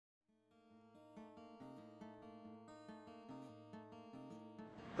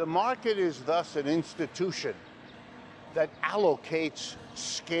The market is thus an institution that allocates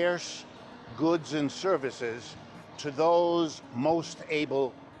scarce goods and services to those most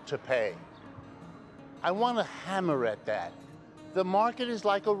able to pay. I want to hammer at that. The market is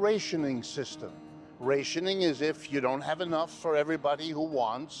like a rationing system. Rationing is if you don't have enough for everybody who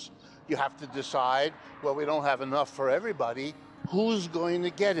wants, you have to decide, well, we don't have enough for everybody, who's going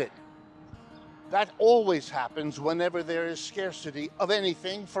to get it? That always happens whenever there is scarcity of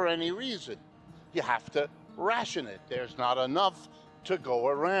anything for any reason. You have to ration it. There's not enough to go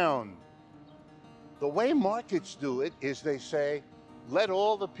around. The way markets do it is they say, let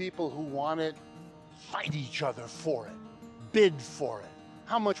all the people who want it fight each other for it, bid for it.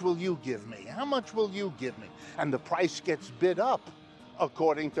 How much will you give me? How much will you give me? And the price gets bid up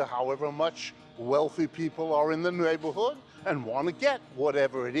according to however much wealthy people are in the neighborhood and want to get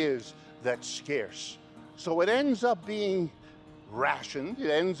whatever it is that's scarce. So it ends up being rationed, it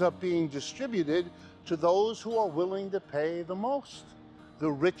ends up being distributed to those who are willing to pay the most.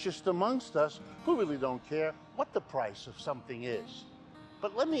 The richest amongst us who really don't care what the price of something is.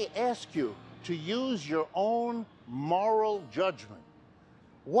 But let me ask you to use your own moral judgment.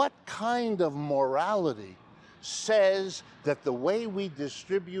 What kind of morality says that the way we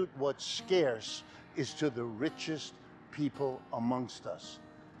distribute what's scarce is to the richest people amongst us?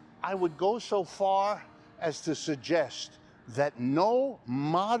 I would go so far as to suggest that no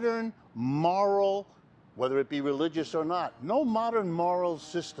modern moral, whether it be religious or not, no modern moral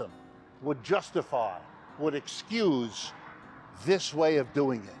system would justify, would excuse this way of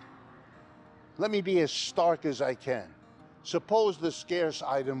doing it. Let me be as stark as I can. Suppose the scarce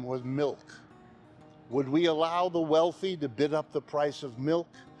item was milk. Would we allow the wealthy to bid up the price of milk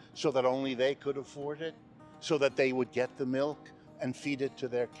so that only they could afford it? So that they would get the milk and feed it to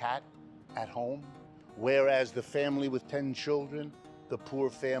their cat at home? Whereas the family with 10 children, the poor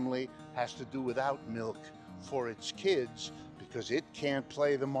family, has to do without milk for its kids because it can't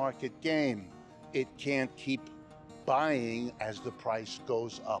play the market game. It can't keep buying as the price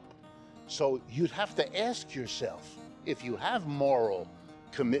goes up. So you'd have to ask yourself, if you have moral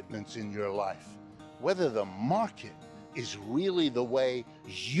commitments in your life, whether the market is really the way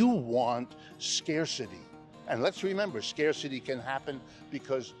you want scarcity. And let's remember, scarcity can happen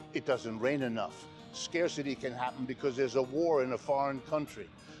because it doesn't rain enough. Scarcity can happen because there's a war in a foreign country.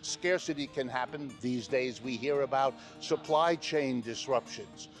 Scarcity can happen, these days we hear about supply chain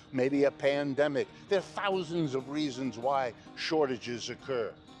disruptions, maybe a pandemic. There are thousands of reasons why shortages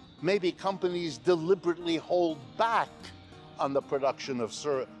occur. Maybe companies deliberately hold back on the production of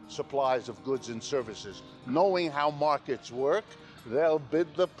supplies of goods and services. Knowing how markets work, they'll bid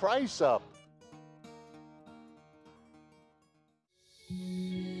the price up.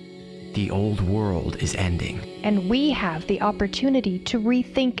 The old world is ending. And we have the opportunity to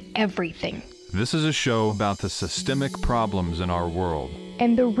rethink everything. This is a show about the systemic problems in our world.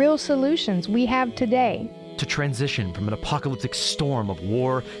 And the real solutions we have today. To transition from an apocalyptic storm of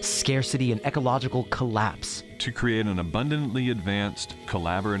war, scarcity, and ecological collapse. To create an abundantly advanced,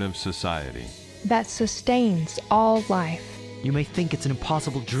 collaborative society. That sustains all life. You may think it's an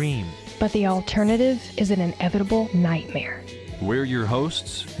impossible dream. But the alternative is an inevitable nightmare. We're your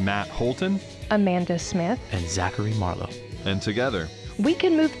hosts, Matt Holton, Amanda Smith, and Zachary Marlowe. And together, we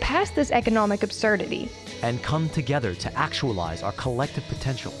can move past this economic absurdity and come together to actualize our collective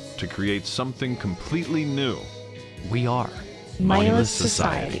potential. To create something completely new. We are Mindless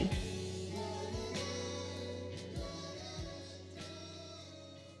Society.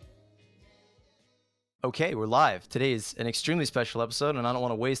 Okay, we're live. Today is an extremely special episode, and I don't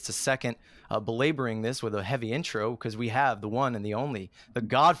want to waste a second belaboring this with a heavy intro because we have the one and the only, the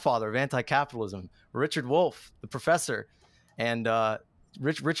godfather of anti-capitalism, Richard Wolff, the professor. And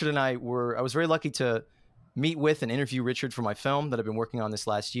Richard and I was very lucky to meet with and interview Richard for my film that I've been working on this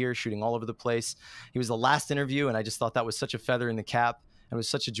last year, shooting all over the place. He was the last interview, and I just thought that was such a feather in the cap. It was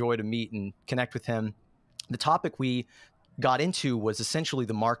such a joy to meet and connect with him. The topic we got into was essentially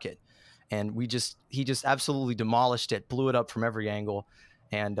the market. And he just absolutely demolished it, blew it up from every angle.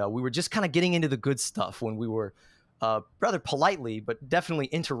 And we were just kind of getting into the good stuff when we were rather politely, but definitely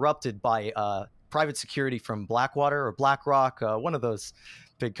interrupted by private security from Blackwater or BlackRock, one of those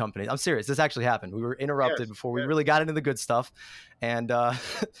big companies. I'm serious. This actually happened. We were interrupted before we really got into the good stuff. And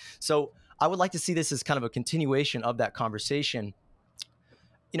so I would like to see this as kind of a continuation of that conversation.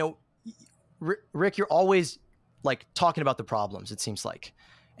 You know, Rick, you're always like talking about the problems, it seems like.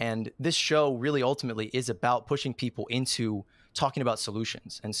 And this show really ultimately is about pushing people into talking about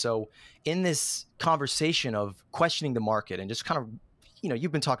solutions. And so in this conversation of questioning the market and just kind of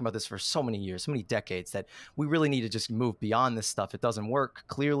you've been talking about this for so many years, so many decades, that we really need to just move beyond this stuff. It doesn't work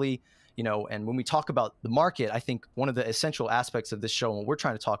clearly, and when we talk about the market, I think one of the essential aspects of this show and what we're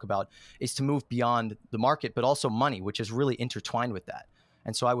trying to talk about is to move beyond the market, but also money, which is really intertwined with that.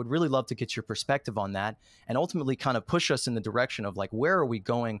 And so I would really love to get your perspective on that and ultimately kind of push us in the direction of like, where are we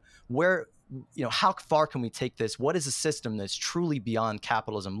going? Where, how far can we take this? What is a system that's truly beyond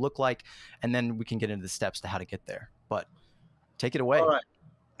capitalism look like? And then we can get into the steps to how to get there. But take it away.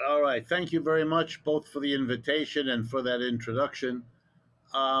 All right. Thank you very much, both for the invitation and for that introduction.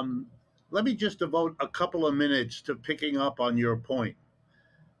 Let me just devote a couple of minutes to picking up on your point.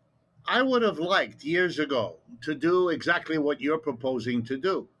 I would have liked years ago to do exactly what you're proposing to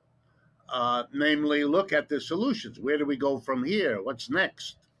do, namely look at the solutions. Where do we go from here? What's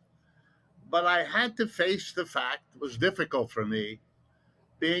next? But I had to face the fact, it was difficult for me,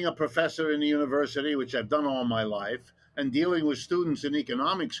 being a professor in a university, which I've done all my life, and dealing with students in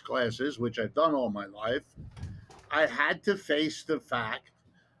economics classes, which I've done all my life. I had to face the fact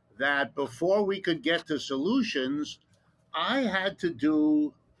that before we could get to solutions, I had to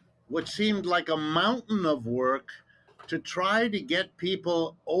do what seemed like a mountain of work to try to get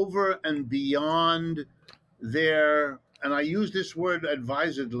people over and beyond their, and I use this word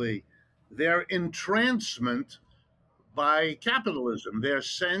advisedly, their entrancement by capitalism, their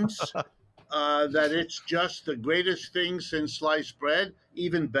sense that it's just the greatest thing since sliced bread,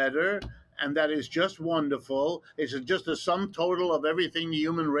 even better, and that is just wonderful. It's just a sum total of everything the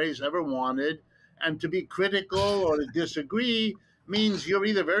human race ever wanted. And to be critical or to disagree means you're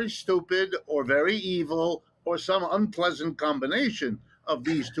either very stupid or very evil or some unpleasant combination of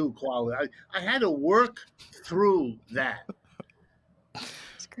these two qualities. I had to work through that.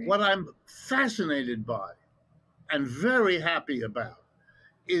 What I'm fascinated by and very happy about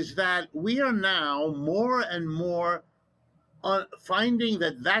is that we are now more and more finding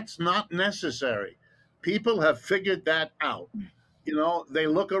that that's not necessary. People have figured that out. They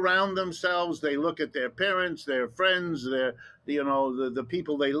look around themselves, they look at their parents, their friends, the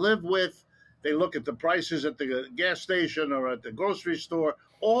people they live with, they look at the prices at the gas station or at the grocery store,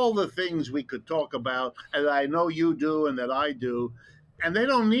 all the things we could talk about, and I know you do and that I do, and they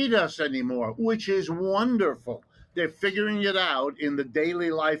don't need us anymore, which is wonderful. They're figuring it out in the daily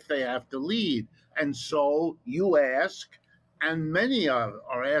life they have to lead. And so you ask, and many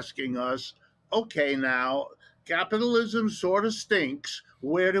are asking us, okay, now, capitalism sort of stinks.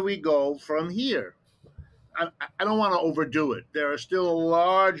 Where do we go from here? I don't want to overdo it. There are still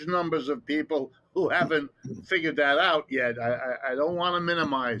large numbers of people who haven't figured that out yet. I don't want to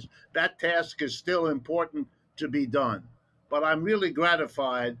minimize. That task is still important to be done. But I'm really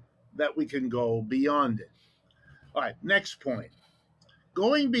gratified that we can go beyond it. All right, next point.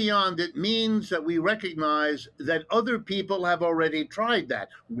 Going beyond it means that we recognize that other people have already tried that.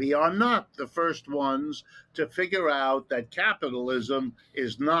 We are not the first ones to figure out that capitalism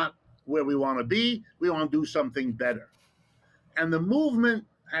is not where we want to be. We want to do something better. And the movement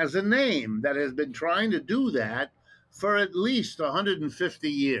has a name that has been trying to do that for at least 150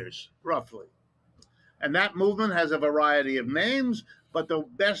 years, roughly. And that movement has a variety of names, but the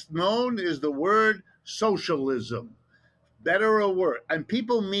best known is the word socialism. Better or worse. And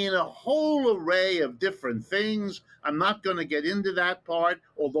people mean a whole array of different things. I'm not going to get into that part,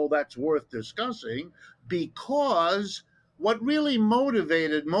 although that's worth discussing, because what really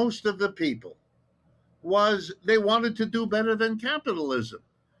motivated most of the people was they wanted to do better than capitalism.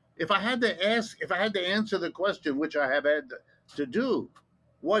 If I had to answer the question, which I have had to do,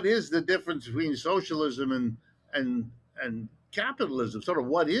 what is the difference between socialism and capitalism? Sort of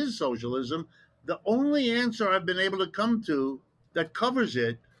what is socialism? The only answer I've been able to come to that covers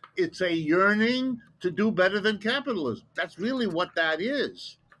it, it's a yearning to do better than capitalism. That's really what that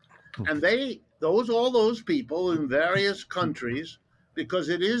is. And all those people in various countries, because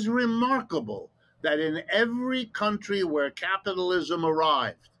it is remarkable that in every country where capitalism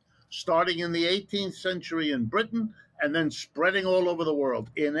arrived, starting in the 18th century in Britain and then spreading all over the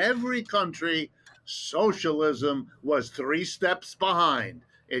world, in every country, socialism was 3 steps behind.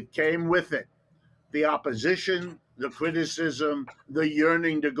 It came with it. The opposition, the criticism, the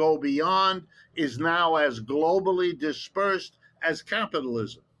yearning to go beyond is now as globally dispersed as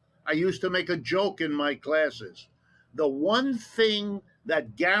capitalism. I used to make a joke in my classes. The one thing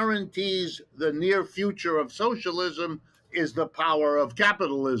that guarantees the near future of socialism is the power of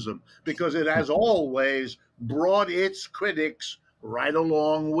capitalism, because it has always brought its critics right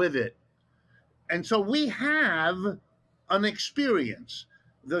along with it. And so we have an experience.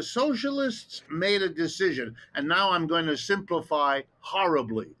 The socialists made a decision, and now I'm going to simplify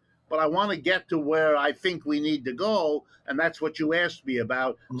horribly, but I want to get to where I think we need to go, and that's what you asked me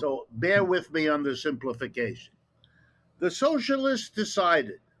about. So bear with me on the simplification. The socialists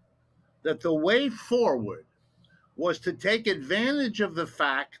decided that the way forward was to take advantage of the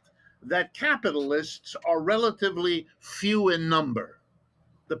fact that capitalists are relatively few in number.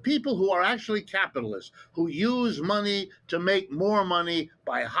 The people who are actually capitalists, who use money to make more money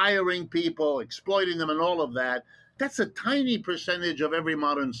by hiring people, exploiting them, and all of that, that's a tiny percentage of every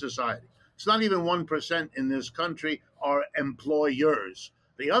modern society. It's not even 1% in this country are employers.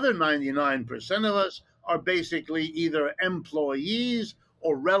 The other 99% of us are basically either employees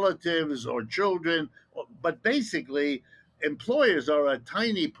or relatives or children, but basically employers are a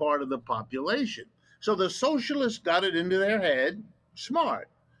tiny part of the population. So the socialists got it into their head, smart,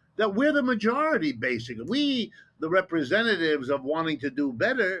 that we're the majority, basically. We, the representatives of wanting to do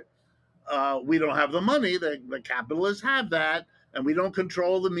better, we don't have the money. The capitalists have that, and we don't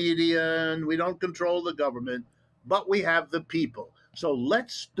control the media, and we don't control the government, but we have the people. So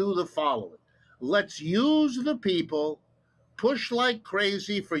let's do the following. Let's use the people, push like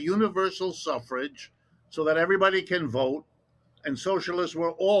crazy for universal suffrage so that everybody can vote. And socialists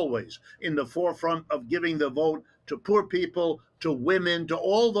were always in the forefront of giving the vote to poor people, to women, to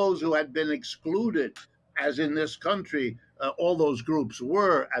all those who had been excluded, as in this country, all those groups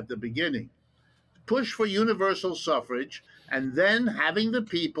were at the beginning. Push for universal suffrage, and then having the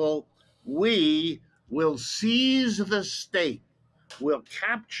people, we will seize the state, we'll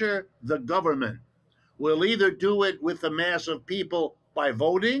capture the government. We'll either do it with the mass of people by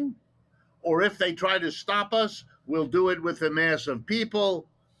voting, or if they try to stop us, we'll do it with the mass of people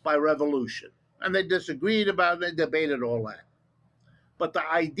by revolution. And they disagreed about it, they debated all that. But the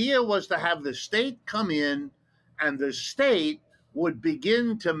idea was to have the state come in, and the state would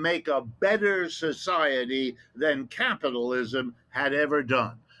begin to make a better society than capitalism had ever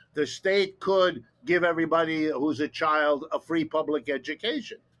done. The state could give everybody who's a child a free public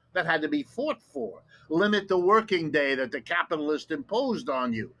education. That had to be fought for. Limit the working day that the capitalist imposed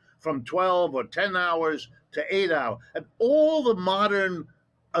on you from 12 or 10 hours to 8 hours. And all the modern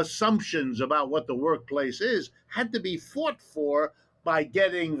assumptions about what the workplace is had to be fought for by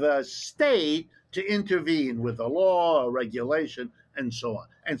getting the state to intervene with a law, a regulation, and so on.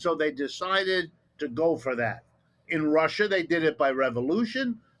 And so they decided to go for that. In Russia, they did it by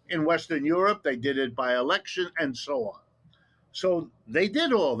revolution. In Western Europe, they did it by election, and so on. So they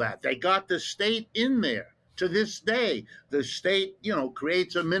did all that. They got the state in there. To this day, the state,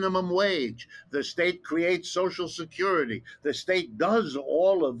 creates a minimum wage. The state creates Social Security. The state does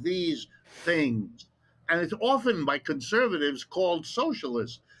all of these things. And it's often by conservatives called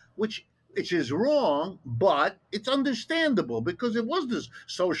socialist, which is wrong, but it's understandable because it was the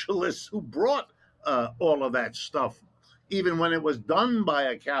socialists who brought all of that stuff. Even when it was done by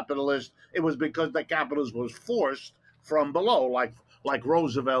a capitalist, it was because the capitalist was forced from below, like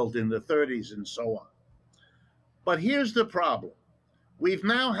Roosevelt in the 30s and so on. But here's the problem. We've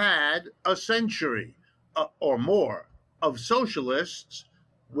now had a century or more of socialists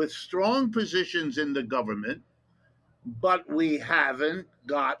with strong positions in the government, but we haven't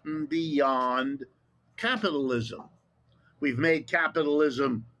gotten beyond capitalism. We've made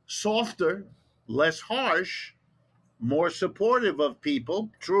capitalism softer, less harsh, more supportive of people,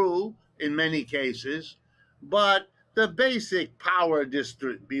 true in many cases, but the basic power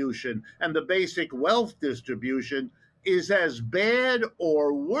distribution and the basic wealth distribution is as bad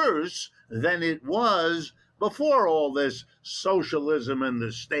or worse than it was before all this socialism and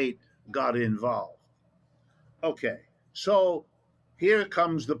the state got involved. Okay, so here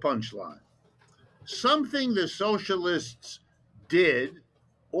comes the punchline. Something the socialists did,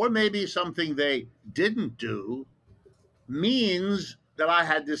 or maybe something they didn't do, means that I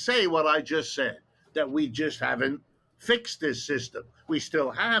had to say what I just said, that we just haven't fix this system. We still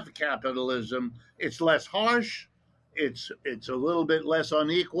have capitalism. It's less harsh. It's a little bit less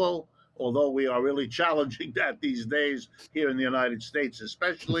unequal, although we are really challenging that these days here in the United States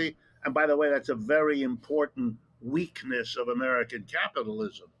especially. And by the way, that's a very important weakness of American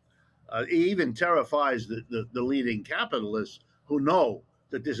capitalism. It even terrifies the leading capitalists who know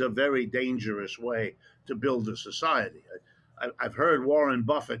that this is a very dangerous way to build a society. I've heard Warren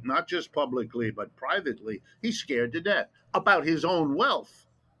Buffett, not just publicly, but privately, he's scared to death about his own wealth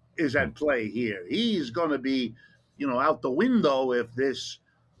is at play here. He's going to be, out the window if this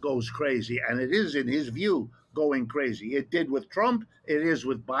goes crazy. And it is, in his view, going crazy. It did with Trump. It is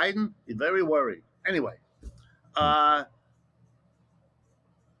with Biden. He's very worried. Anyway, the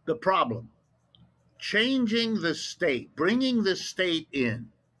problem, changing the state, bringing the state in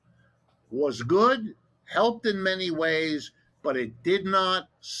was good, helped in many ways, but it did not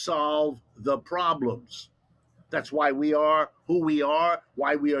solve the problems. That's why we are who we are,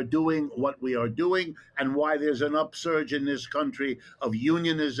 why we are doing what we are doing, and why there's an upsurge in this country of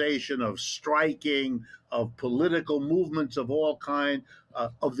unionization, of striking, of political movements of all kind,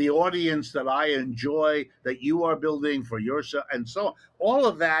 of the audience that I enjoy, that you are building for yourself, and so on. All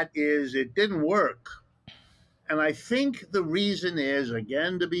of that is, it didn't work. And I think the reason is,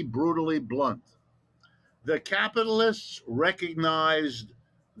 again, to be brutally blunt, the capitalists recognized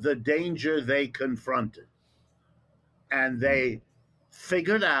the danger they confronted, and they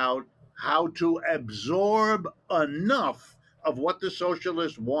figured out how to absorb enough of what the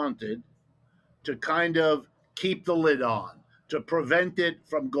socialists wanted to kind of keep the lid on, to prevent it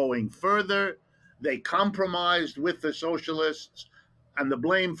from going further. They compromised with the socialists, and the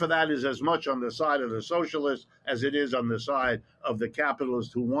blame for that is as much on the side of the socialists as it is on the side of the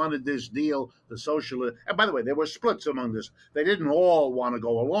capitalists who wanted this deal. The socialists, and by the way, there were splits among this. They didn't all want to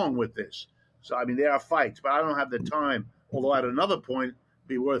go along with this. So, I mean, there are fights, but I don't have the time, although at another point,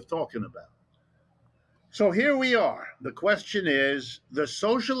 be worth talking about. So here we are. The question is, the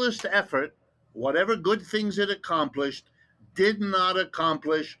socialist effort, whatever good things it accomplished, did not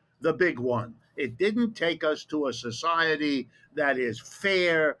accomplish the big one. It didn't take us to a society that is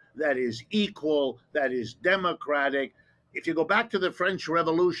fair, that is equal, that is democratic. If you go back to the French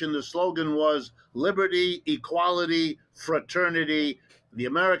Revolution, the slogan was liberty, equality, fraternity. The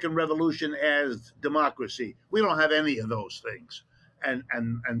American Revolution as democracy. We don't have any of those things.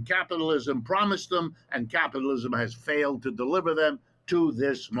 And capitalism promised them, and capitalism has failed to deliver them to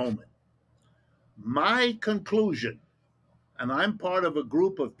this moment. My conclusion, and I'm part of a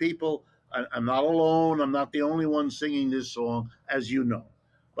group of people, I'm not alone, I'm not the only one singing this song, as you know.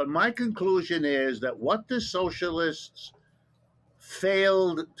 But my conclusion is that what the socialists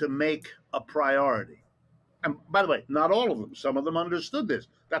failed to make a priority, and by the way, not all of them, some of them understood this.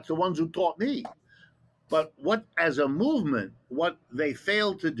 That's the ones who taught me. But what, as a movement, what they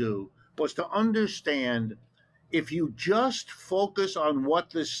failed to do was to understand, if you just focus on what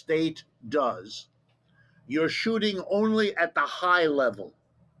the state does, you're shooting only at the high level.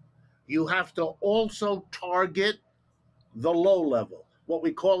 You have to also target the low level, what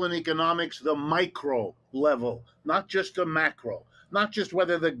we call in economics the micro level, not just the macro, not just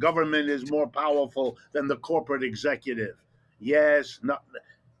whether the government is more powerful than the corporate executive. Yes, not,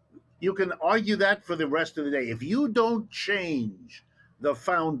 you can argue that for the rest of the day. If you don't change the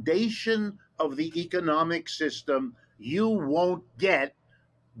foundation of the economic system, you won't get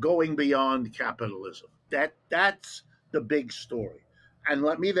going beyond capitalism. That's the big story. And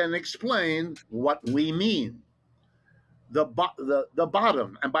let me then explain what we mean. The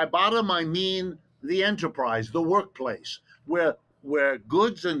bottom, and by bottom I mean the enterprise, the workplace, where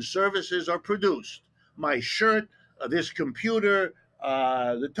goods and services are produced. My shirt, this computer,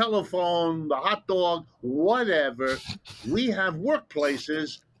 the telephone, the hot dog, whatever. We have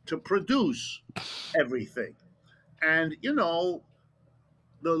workplaces to produce everything. And, you know,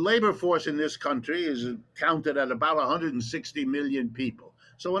 the labor force in this country is counted at about 160 million people.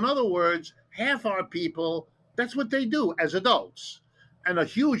 So in other words, half our people, that's what they do as adults. And a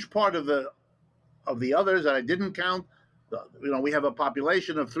huge part of the others that I didn't count, you know, we have a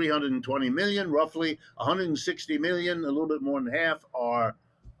population of 320 million, roughly 160 million, a little bit more than half are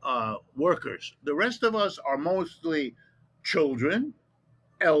workers. The rest of us are mostly children,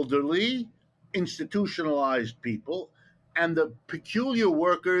 elderly, institutionalized people, and the peculiar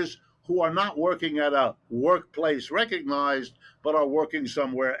workers who are not working at a workplace recognized, but are working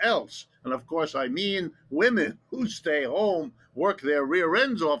somewhere else. And of course, I mean women who stay home, work their rear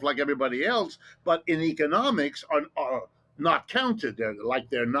ends off like everybody else, but in economics are not counted.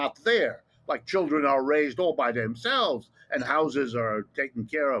 They're not there. Like children are raised all by themselves, and houses are taken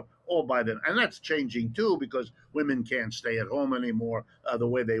care of all by them. And that's changing too, because women can't stay at home anymore the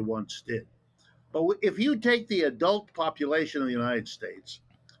way they once did. But if you take the adult population of the United States,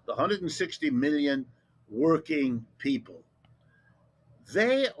 the 160 million working people,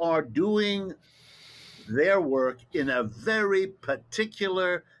 they are doing their work in a very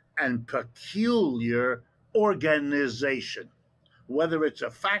particular and peculiar organization, whether it's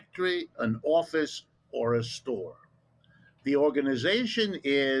a factory, an office, or a store. The organization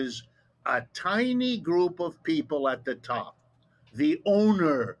is a tiny group of people at the top, the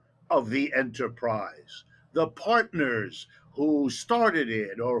owner of the enterprise, the partners who started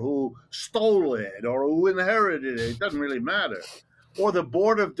it or who stole it or who inherited it, it doesn't really matter, or the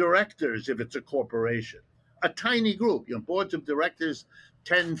board of directors if it's a corporation. A tiny group, you know, boards of directors,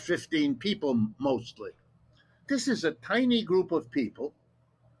 10, 15 people mostly. This is a tiny group of people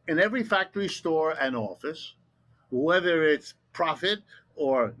in every factory, store, and office, whether it's profit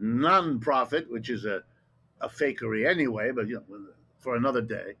or non-profit, which is a fakery anyway, but for another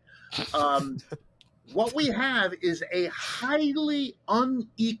day. What we have is a highly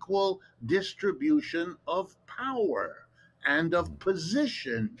unequal distribution of power and of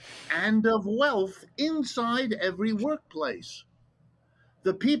position and of wealth inside every workplace.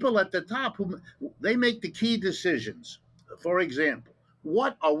 The people at the top, they make the key decisions. For example,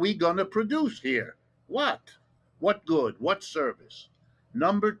 what are we going to produce here? What? What good? What service?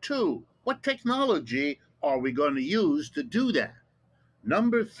 Number two, what technology are we going to use to do that?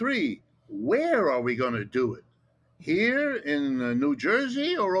 Number three, where are we going to do it? Here in New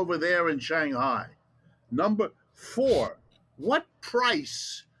Jersey or over there in Shanghai? Number four, what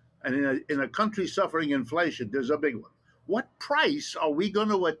price, and in a country suffering inflation, there's a big one. What price are we going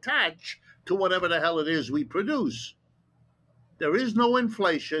to attach to whatever the hell it is we produce? There is no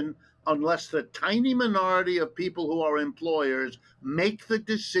inflation unless the tiny minority of people who are employers make the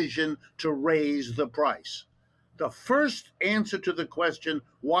decision to raise the price. The first answer to the question,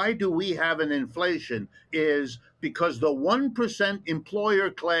 why do we have an inflation, is because the 1%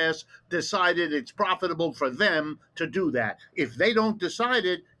 employer class decided it's profitable for them to do that. If they don't decide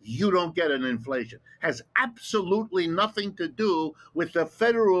it, you don't get an inflation. Has absolutely nothing to do with the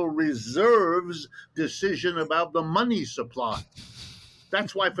Federal Reserve's decision about the money supply.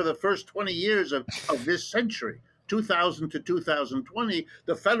 That's why for the first 20 years of this century, 2000 to 2020,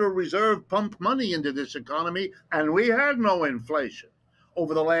 the Federal Reserve pumped money into this economy and we had no inflation.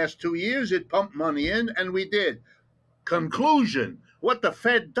 Over the last 2 years, it pumped money in and we did. Conclusion, what the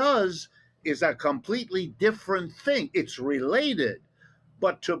Fed does is a completely different thing. It's related,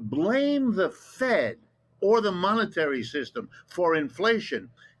 but to blame the Fed or the monetary system for inflation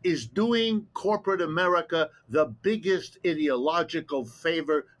is doing corporate America the biggest ideological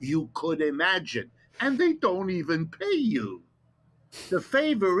favor you could imagine. And they don't even pay you. The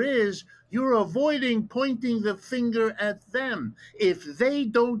favor is you're avoiding pointing the finger at them. If they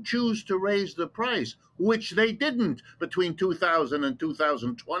don't choose to raise the price, which they didn't between 2000 and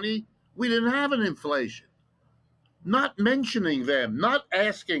 2020, we didn't have an inflation. Not mentioning them, not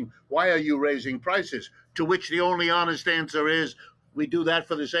asking, why are you raising prices? To which the only honest answer is, we do that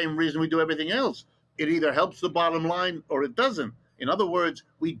for the same reason we do everything else. It either helps the bottom line or it doesn't. In other words,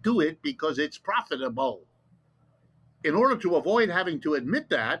 we do it because it's profitable. In order to avoid having to admit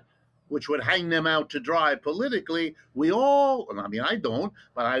that, which would hang them out to dry politically, we all, I mean, I don't,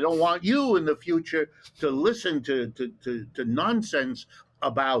 but I don't want you in the future to listen to nonsense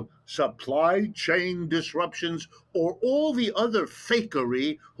about supply chain disruptions or all the other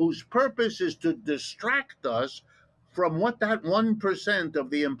fakery whose purpose is to distract us from what that 1% of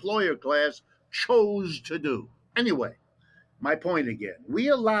the employer class chose to do. Anyway, my point again, we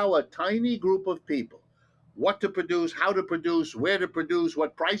allow a tiny group of people what to produce, how to produce, where to produce,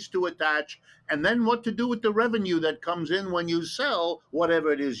 what price to attach, and then what to do with the revenue that comes in when you sell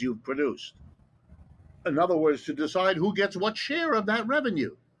whatever it is you've produced. In other words, to decide who gets what share of that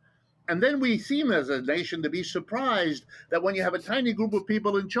revenue. And then we seem as a nation to be surprised that when you have a tiny group of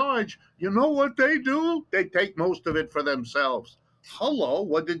people in charge, you know what they do? They take most of it for themselves. Hello,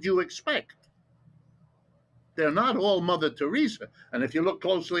 what did you expect? They're not all Mother Teresa. And if you look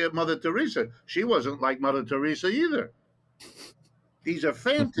closely at Mother Teresa, she wasn't like Mother Teresa either. These are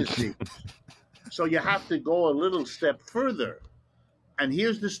fantasies. So you have to go a little step further. And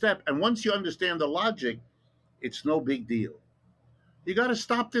here's the step. And once you understand the logic, it's no big deal. You got to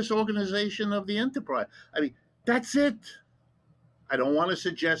stop this organization of the enterprise. I mean, that's it. I don't want to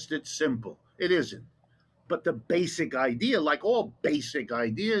suggest it's simple. It isn't. But the basic idea, like all basic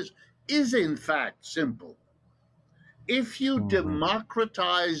ideas, is in fact simple. If you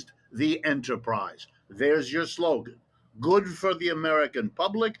democratized the enterprise, there's your slogan. Good for the American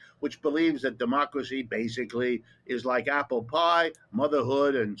public, which believes that democracy basically is like apple pie,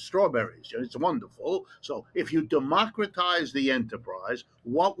 motherhood, and strawberries. It's wonderful. So if you democratize the enterprise,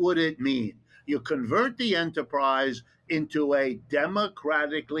 what would it mean? You convert the enterprise into a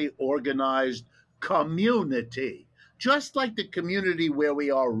democratically organized community, just like the community where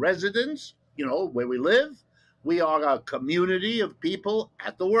we are residents, where we live. We are a community of people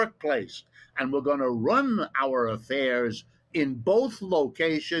at the workplace, and we're going to run our affairs in both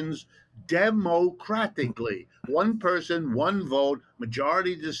locations democratically. One person, one vote,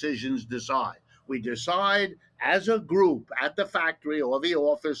 majority decisions decide. We decide as a group at the factory or the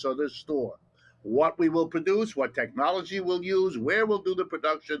office or the store what we will produce, what technology we'll use, where we'll do the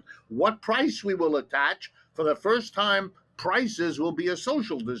production, what price we will attach. For the first time, prices will be a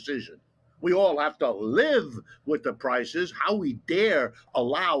social decision. We all have to live with the prices. How we dare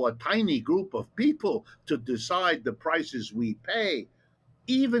allow a tiny group of people to decide the prices we pay,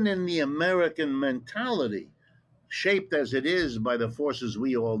 even in the American mentality, shaped as it is by the forces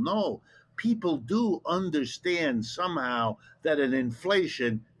we all know, people do understand somehow that an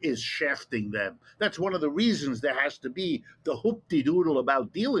inflation is shafting them. That's one of the reasons there has to be the hoop-de-doodle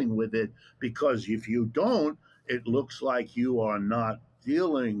about dealing with it, because if you don't, it looks like you are not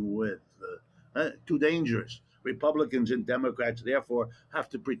dealing with too dangerous. Republicans and Democrats, therefore, have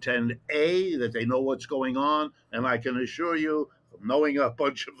to pretend, A, that they know what's going on, and I can assure you, knowing a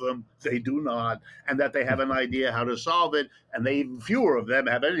bunch of them, they do not, and that they have an idea how to solve it, and they even fewer of them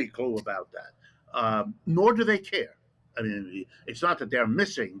have any clue about that. Nor do they care. I mean, it's not that they're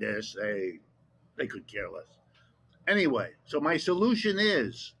missing this; they could care less. Anyway, so my solution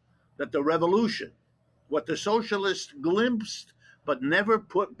is that the revolution, what the socialists glimpsed but never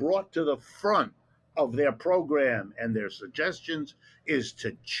brought to the front of their program and their suggestions, is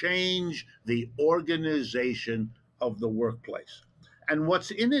to change the organization of the workplace. And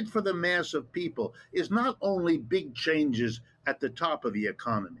what's in it for the mass of people is not only big changes at the top of the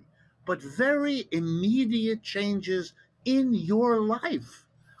economy, but very immediate changes in your life.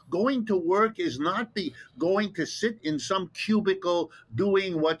 Going to work is not going to sit in some cubicle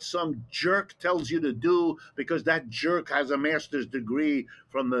doing what some jerk tells you to do because that jerk has a master's degree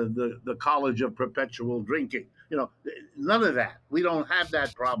from the College of Perpetual Drinking. You know, none of that. We don't have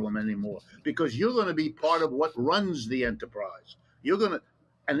that problem anymore because you're going to be part of what runs the enterprise.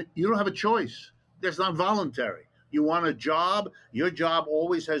 And you don't have a choice. That's not voluntary. You want a job, your job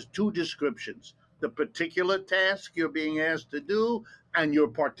always has two descriptions: the particular task you're being asked to do and your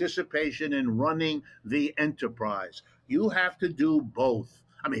participation in running the enterprise. You have to do both.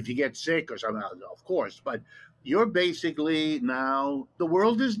 I mean, if you get sick or something, of course, but you're basically now, the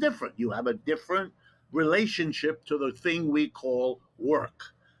world is different. You have a different relationship to the thing we call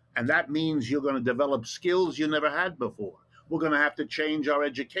work. And that means you're going to develop skills you never had before. We're going to have to change our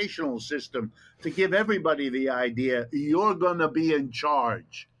educational system to give everybody the idea you're going to be in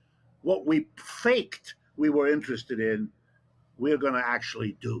charge. What we faked we were interested in, we're going to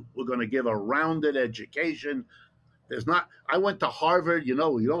actually do. We're going to give a rounded education. I went to Harvard, you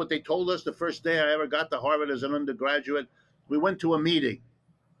know what they told us the first day I ever got to Harvard as an undergraduate? We went to a meeting,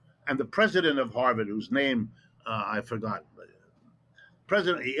 and the president of Harvard, whose name I forgot,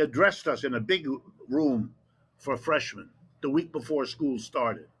 he addressed us in a big room for freshmen the week before school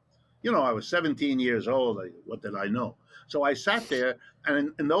started. You know, I was 17 years old. What did I know? So I sat there,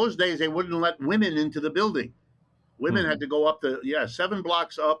 and in those days, they wouldn't let women into the building. Women had to go up 7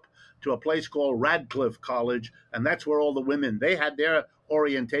 blocks up to a place called Radcliffe College, and that's where all the women, they had their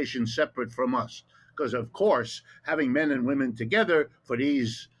orientation separate from us. Because, of course, having men and women together for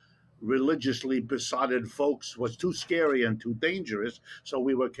these religiously besotted folks was too scary and too dangerous, so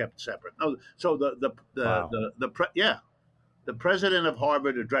we were kept separate. No, so the president of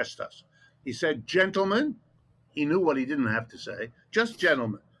Harvard addressed us. He said, "Gentlemen," he knew what he didn't have to say, "just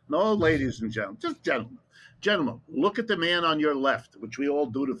gentlemen, no ladies and gentlemen, just gentlemen. Gentlemen, look at the man on your left," which we all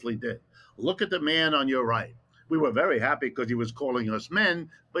dutifully did. "Look at the man on your right." We were very happy because he was calling us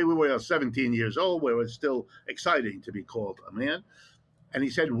men, but we were 17 years old, where it was still exciting to be called a man. And he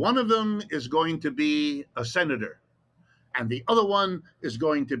said, "One of them is going to be a senator, and the other one is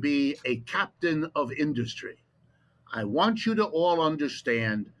going to be a captain of industry. I want you to all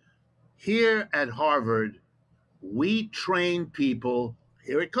understand, here at Harvard, we train people,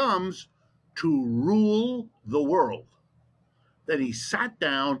 here it comes, to rule the world." Then he sat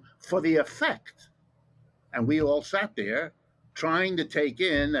down for the effect. And we all sat there trying to take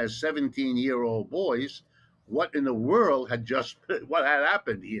in, as 17-year-old boys, what in the world what had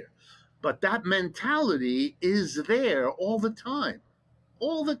happened here. But that mentality is there all the time.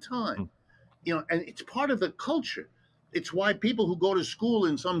 You know, and it's part of the culture. It's why people who go to school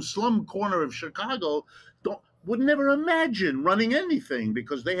in some slum corner of Chicago would never imagine running anything,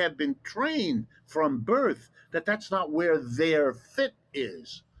 because they have been trained from birth that that's not where their fit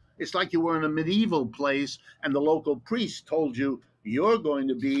is. It's like you were in a medieval place and the local priest told you, you're going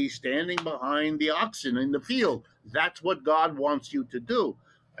to be standing behind the oxen in the field. That's what God wants you to do.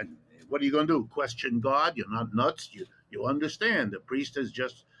 And what are you going to do? Question God? You're not nuts. You understand. The priest has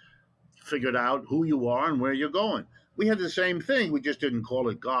just figured out who you are and where you're going. We had the same thing. We just didn't call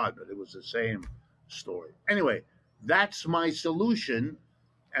it God, but it was the same story. Anyway, that's my solution.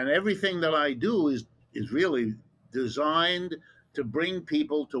 And everything that I do is really designed to bring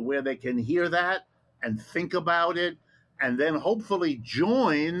people to where they can hear that and think about it, and then hopefully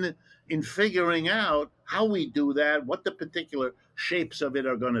join in figuring out how we do that, what the particular shapes of it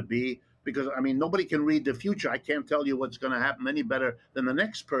are going to be. because I mean, nobody can read the future. I can't tell you what's going to happen any better than the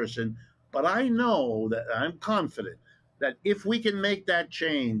next person. But I know that I'm confident that if we can make that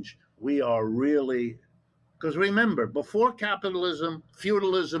change, we are really, because remember, before capitalism,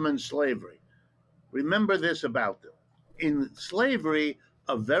 feudalism, and slavery, remember this about them. In slavery,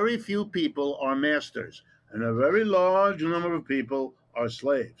 a very few people are masters, and a very large number of people are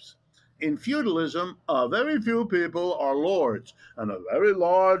slaves. In feudalism, a very few people are lords, and a very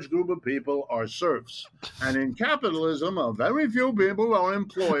large group of people are serfs. And in capitalism, a very few people are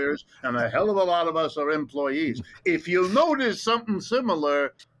employers, and a hell of a lot of us are employees. If you notice something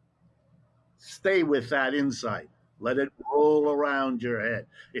similar, stay with that insight. Let it roll around your head.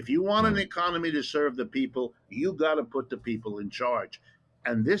 If you want an economy to serve the people, you got to put the people in charge.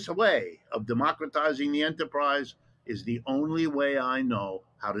 And this way of democratizing the enterprise is the only way I know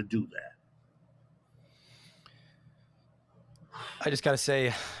how to do that. I just gotta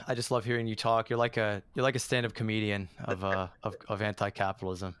say, I just love hearing you talk. You're like a stand-up comedian of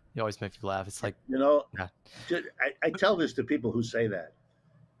anti-capitalism. You always make me laugh. It's like, you know, yeah. I tell this to people who say that.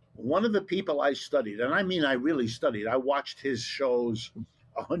 One of the people I studied, and I mean I really studied, I watched his shows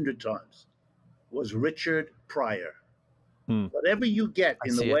 100 times, was Richard Pryor. Whatever you get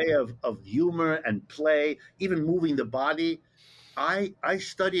in the way of humor and play, even moving the body, I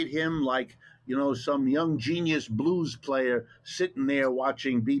studied him like, you know, some young genius blues player sitting there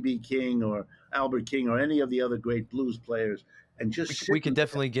watching B.B. King or Albert King or any of the other great blues players. And just we can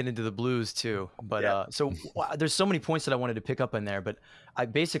definitely get into the blues too, but yeah. So there's so many points that I wanted to pick up on there, but I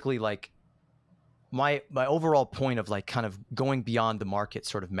basically like my overall point of like kind of going beyond the market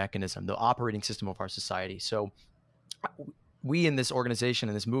sort of mechanism, the operating system of our society. So we in this organization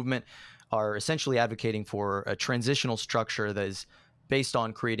and this movement are essentially advocating for a transitional structure that is based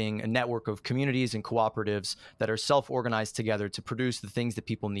on creating a network of communities and cooperatives that are self-organized together to produce the things that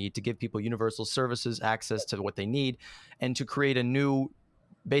people need, to give people universal services, access to what they need, and to create a new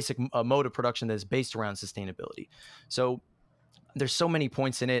basic mode of production that is based around sustainability. So there's so many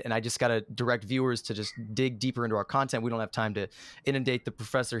points in it, and I just got to direct viewers to just dig deeper into our content. We don't have time to inundate the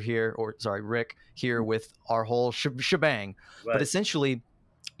professor here, or sorry, Rick here with our whole shebang. Right. But essentially,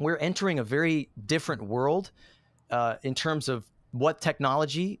 we're entering a very different world in terms of what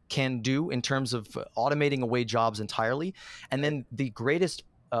technology can do in terms of automating away jobs entirely. And then the greatest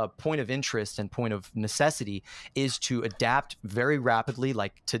point of interest and point of necessity is to adapt very rapidly,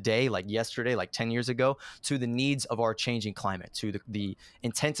 like today, like yesterday, like 10 years ago, to the needs of our changing climate, to the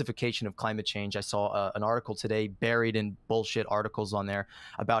intensification of climate change. I saw an article today buried in bullshit articles on there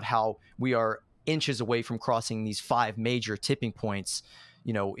about how we are inches away from crossing these 5 major tipping points,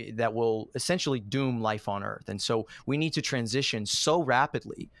 you know, that will essentially doom life on Earth. And so we need to transition so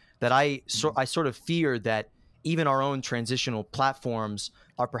rapidly that I sort of fear that even our own transitional platforms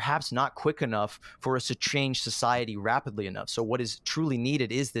are perhaps not quick enough for us to change society rapidly enough. So what is truly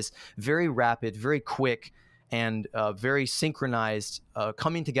needed is this very rapid, very quick, and very synchronized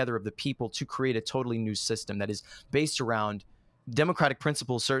coming together of the people to create a totally new system that is based around democratic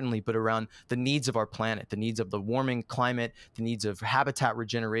principles, certainly, but around the needs of our planet, the needs of the warming climate, the needs of habitat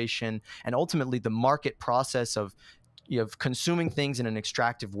regeneration, and ultimately the market process of consuming things in an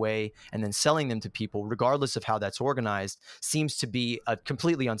extractive way and then selling them to people, regardless of how that's organized, seems to be a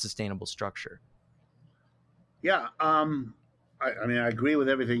completely unsustainable structure. Yeah, I mean, I agree with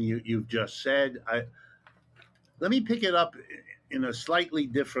everything you've just said. Let me pick it up in a slightly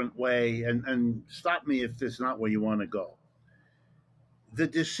different way, and stop me if this is not where you want to go. The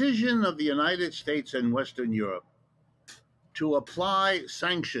decision of the United States and Western Europe to apply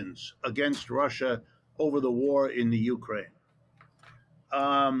sanctions against Russia over the war in the Ukraine.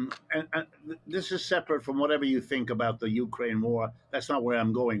 And this is separate from whatever you think about the Ukraine war. That's not where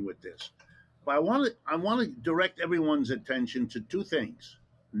I'm going with this. But I want to direct everyone's attention to 2 things.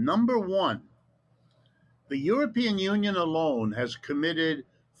 Number 1, the European Union alone has committed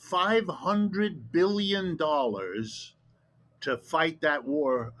 $500 billion to fight that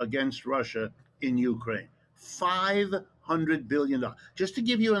war against Russia in Ukraine. $500 billion. Just to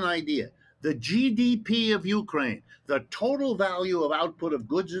give you an idea, the GDP of Ukraine, the total value of output of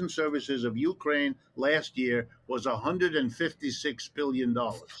goods and services of Ukraine last year was $156 billion.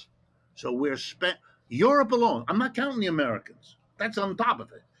 So we're Europe alone, I'm not counting the Americans, that's on top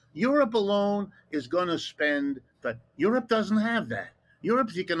of it. Europe alone is going to spend, but Europe doesn't have that.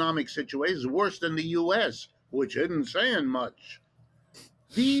 Europe's economic situation is worse than the U.S., which isn't saying much.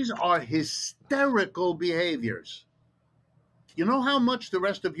 These are hysterical behaviors. You know how much the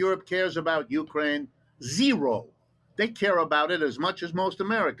rest of Europe cares about Ukraine? 0. They care about it as much as most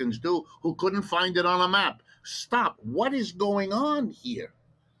Americans do, who couldn't find it on a map. Stop. What is going on here?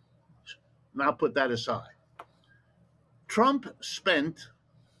 Now put that aside. Trump spent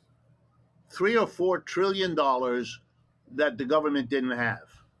 $3 or $4 trillion that the government didn't have,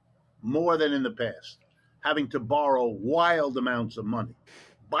 more than in the past, having to borrow wild amounts of money.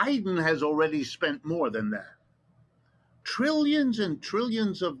 Biden has already spent more than that. Trillions and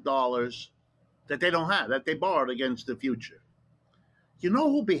trillions of dollars that they don't have, that they borrowed against the future. You know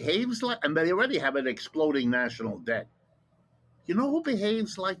who behaves like, and they already have an exploding national debt. You know who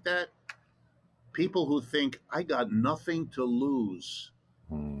behaves like that? People who think, I got nothing to lose.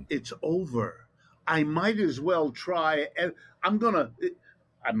 It's over. I might as well try.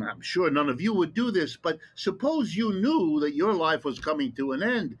 I'm sure none of you would do this, but suppose you knew that your life was coming to an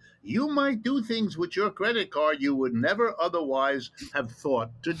end. You might do things with your credit card you would never otherwise have thought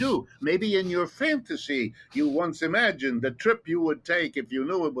to do. Maybe in your fantasy, you once imagined the trip you would take if you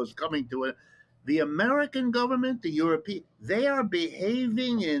knew it was coming to an end. The American government, the European, they are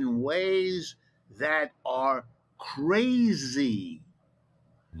behaving in ways that are crazy.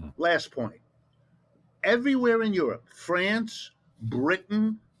 Last point. Everywhere in Europe, France,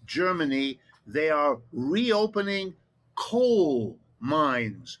 Britain, Germany, they are reopening coal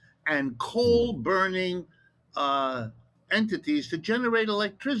mines and coal burning entities to generate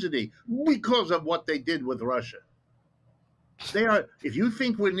electricity because of what they did with Russia. They are, if you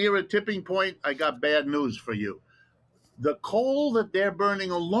think we're near a tipping point, I got bad news for you. The coal that they're burning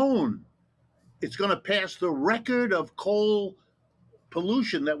alone, it's going to pass the record of coal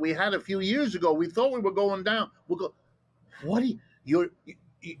pollution that we had a few years ago. We thought we were going down. We'll go. What do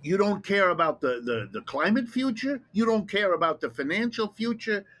you don't care about the climate future? You don't care about the financial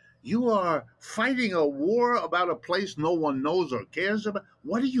future? You are fighting a war about a place no one knows or cares about?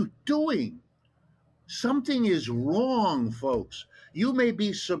 What are you doing? Something is wrong, folks. You may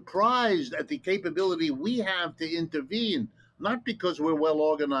be surprised at the capability we have to intervene. Not because we're well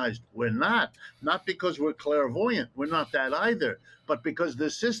organized. We're not. Not because we're clairvoyant. We're not that either. But because the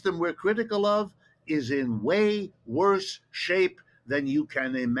system we're critical of is in way worse shape than you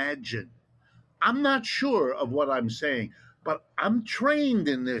can imagine. I'm not sure of what I'm saying, but I'm trained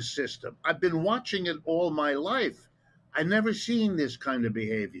in this system. I've been watching it all my life. I've never seen this kind of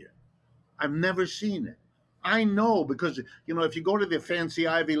behavior. I've never seen it. I know because, if you go to the fancy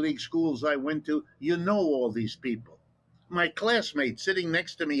Ivy League schools I went to, you know all these people. My classmate sitting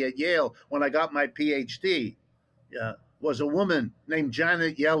next to me at Yale when I got my PhD was a woman named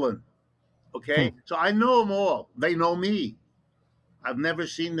Janet Yellen. Okay? So I know them all. They know me. I've never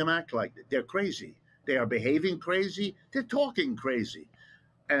seen them act like that. They're crazy. They are behaving crazy. They're talking crazy.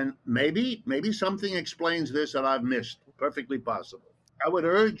 And maybe something explains this that I've missed. Perfectly possible. I would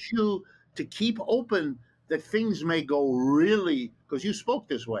urge you to keep open that things may go really, because you spoke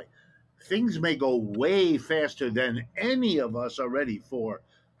this way, things may go way faster than any of us are ready for.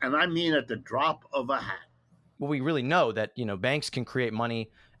 And I mean at the drop of a hat. Well, we really know that, banks can create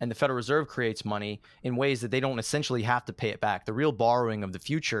money and the Federal Reserve creates money in ways that they don't essentially have to pay it back. The real borrowing of the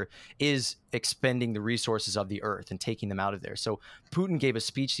future is expending the resources of the earth and taking them out of there. So Putin gave a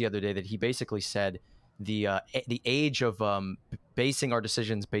speech the other day that he basically said the age of basing our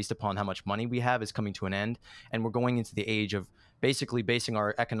decisions based upon how much money we have is coming to an end. And we're going into the age of basically basing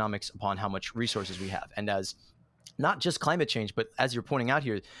our economics upon how much resources we have. And as not just climate change, but as you're pointing out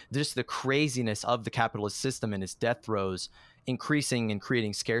here, just the craziness of the capitalist system and its death throes increasing and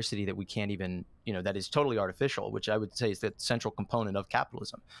creating scarcity that we can't even, that is totally artificial, which I would say is the central component of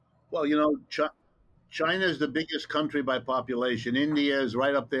capitalism. Well, China is the biggest country by population. India is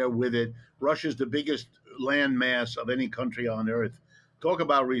right up there with it. Russia is the biggest land mass of any country on earth. Talk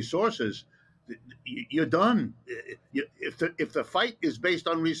about resources. You're done. If the fight is based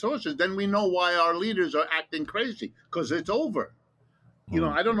on resources, then we know why our leaders are acting crazy, because it's over.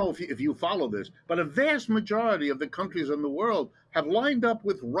 I don't know if you follow this, but a vast majority of the countries in the world have lined up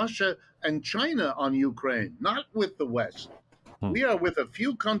with Russia and China on Ukraine, not with the West. We are with a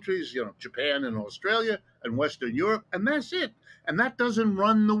few countries, Japan and Australia and Western Europe, and that's it. And that doesn't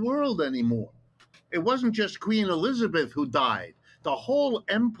run the world anymore. It wasn't just Queen Elizabeth who died. The whole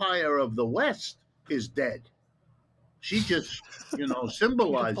empire of the West is dead. She just,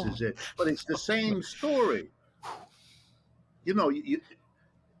 symbolizes it, but it's the same story.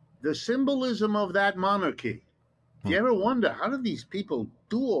 The symbolism of that monarchy. Do you ever wonder, how do these people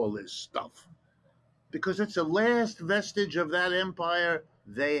do all this stuff? Because it's the last vestige of that empire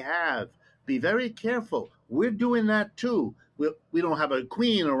they have. Be very careful. We're doing that too. We don't have a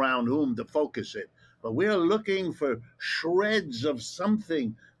queen around whom to focus it, but we're looking for shreds of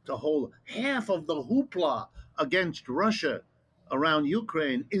something to hold. Half of the hoopla against Russia around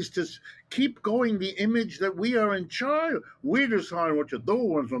Ukraine is to keep going the image that we are in charge. We decide what to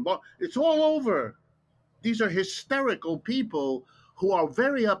do. It's all over. These are hysterical people who are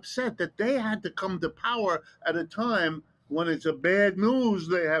very upset that they had to come to power at a time when it's a bad news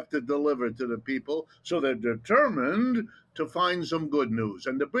they have to deliver to the people. So they're determined to find some good news.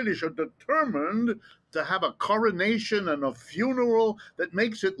 And the British are determined to have a coronation and a funeral that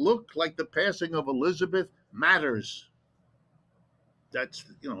makes it look like the passing of Elizabeth matters. That's,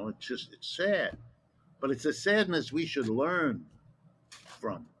 it's sad. But it's a sadness we should learn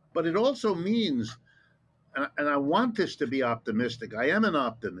from. But it also means, and I want this to be optimistic, I am an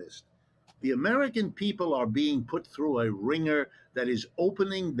optimist. The American people are being put through a ringer that is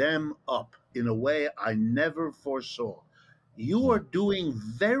opening them up in a way I never foresaw. You are doing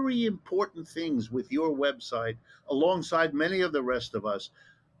very important things with your website alongside many of the rest of us,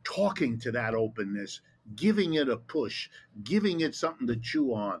 talking to that openness, giving it a push, giving it something to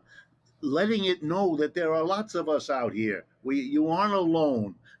chew on, letting it know that there are lots of us out here. You aren't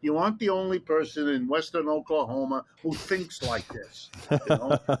alone. You aren't the only person in Western Oklahoma who thinks like this.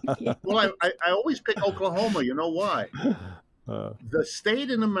 Well, I always pick Oklahoma. You know why? The state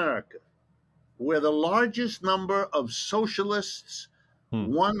in America where the largest number of socialists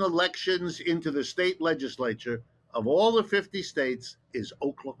won elections into the state legislature of all the 50 states is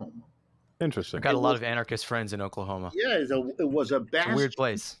Oklahoma. Interesting. I've got a lot of anarchist friends in Oklahoma. Yeah, it was a bastion weird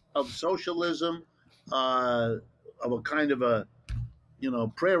place of socialism, of a kind of a,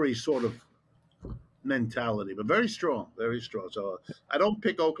 prairie sort of mentality, but very strong, very strong. So I don't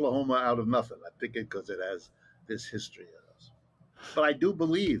pick Oklahoma out of nothing. I pick it because it has this history in us. But I do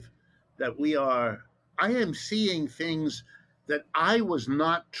believe that I am seeing things that I was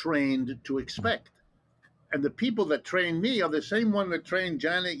not trained to expect. And the people that trained me are the same one that trained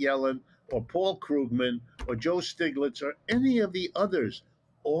Janet Yellen or Paul Krugman or Joe Stiglitz or any of the others,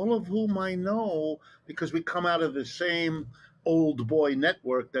 all of whom I know because we come out of the same old boy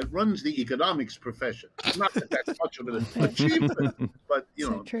network that runs the economics profession. Not that that's much of an achievement, but,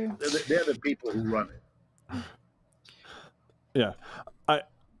 So true. they're the people who run it. Yeah.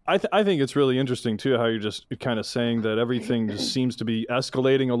 I think it's really interesting, too, how you're just kind of saying that everything just seems to be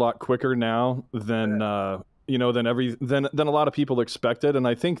escalating a lot quicker now than, than a lot of people expected. And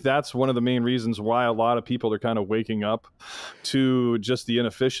I think that's one of the main reasons why a lot of people are kind of waking up to just the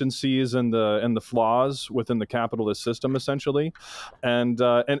inefficiencies and the flaws within the capitalist system, essentially. And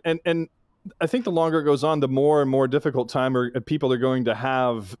I think the longer it goes on, the more and more difficult time people are going to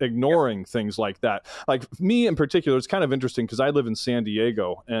have ignoring things like that. Like me in particular, it's kind of interesting because I live in San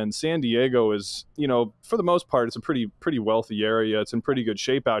Diego, and San Diego is, for the most part, it's a pretty wealthy area. It's in pretty good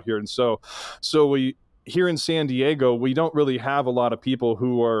shape out here. And so we, here in San Diego, we don't really have a lot of people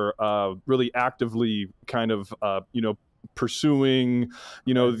who are really actively kind of, pursuing,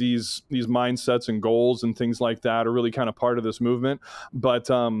 these mindsets and goals and things like that are really kind of part of this movement. But,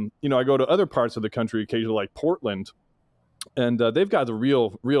 I go to other parts of the country occasionally, like Portland, and they've got the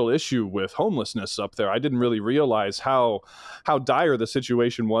real issue with homelessness up there. I didn't really realize how dire the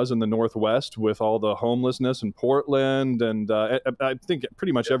situation was in the Northwest with all the homelessness in Portland, and I think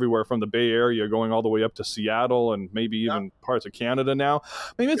pretty much everywhere from the Bay Area going all the way up to Seattle and maybe even parts of Canada now.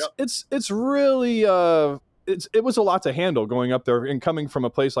 I mean, it's really it was a lot to handle going up there and coming from a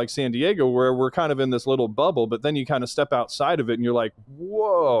place like San Diego where we're kind of in this little bubble, but then you kind of step outside of it and you're like,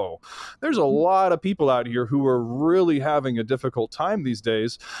 whoa, there's a lot of people out here who are really having a difficult time these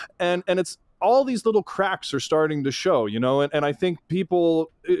days. And it's all these little cracks are starting to show, and I think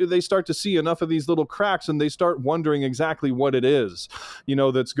people, they start to see enough of these little cracks and they start wondering exactly what it is,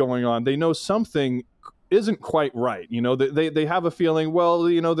 that's going on. They know something isn't quite right. They have a feeling, well,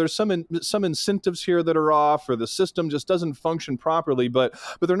 there's some incentives here that are off, or the system just doesn't function properly, but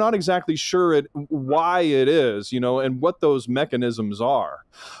they're not exactly sure why it is, and what those mechanisms are,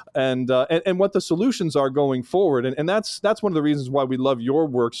 and what the solutions are going forward. And that's one of the reasons why we love your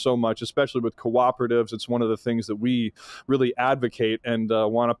work so much, especially with cooperatives. It's one of the things that we really advocate and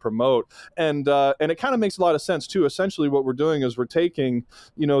want to promote. And it kind of makes a lot of sense too. Essentially what we're doing is we're taking,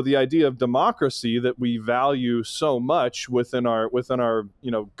 the idea of democracy that we value so much within our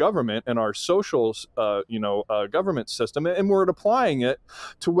government and our social government system, and we're applying it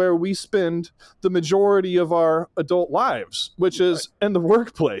to where we spend the majority of our adult lives, which is in the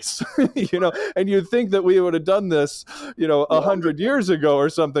workplace. And you'd think that we would have done this 100 years ago or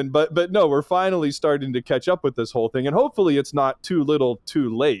something, but no, we're finally starting to catch up with this whole thing, and hopefully it's not too little too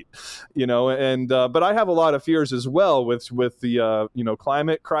late. But I have a lot of fears as well with the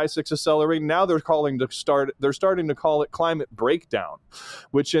climate crisis accelerating. Now they're calling to they're starting to call it climate breakdown,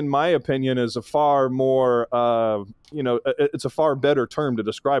 which in my opinion is a far more, it's a far better term to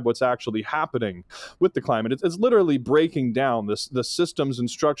describe what's actually happening with the climate. It's literally breaking down the systems and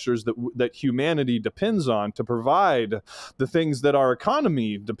structures that humanity depends on to provide the things that our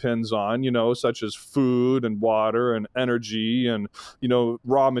economy depends on, such as food and water and energy and,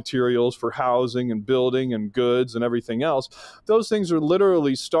 raw materials for housing and building and goods and everything else. Those things are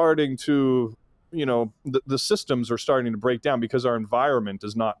literally starting to, the systems are starting to break down because our environment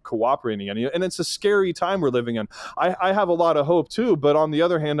is not cooperating any, and it's a scary time we're living in. I have a lot of hope too, but on the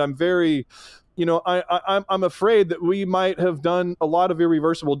other hand, I'm very, I'm afraid that we might have done a lot of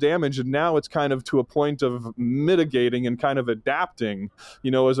irreversible damage, and now it's kind of to a point of mitigating and kind of adapting,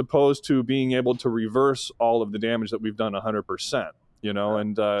 as opposed to being able to reverse all of the damage that we've done 100%,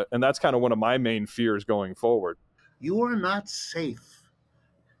 and that's kind of one of my main fears going forward. You are not safe.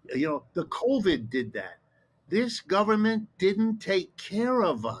 The COVID did that. This government didn't take care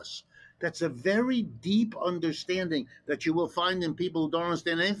of us. That's a very deep understanding that you will find in people who don't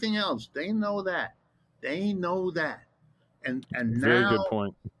understand anything else. They know that. They know that. And very now, good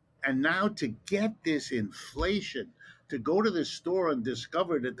point. And now to get this inflation, to go to the store and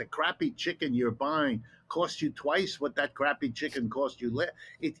discover that the crappy chicken you're buying costs you twice what that crappy chicken cost you.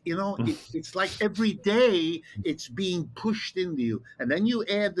 It's like every day it's being pushed into you. And then you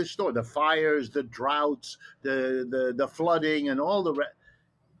add the fires, the droughts, the flooding, and all the rest.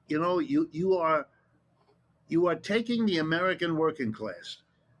 You are taking the American working class,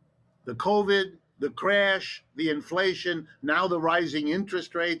 the COVID, the crash, the inflation, now the rising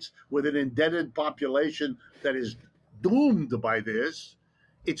interest rates with an indebted population that is doomed by this.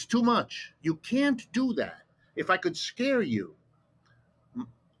 It's too much. You can't do that. If I could scare you,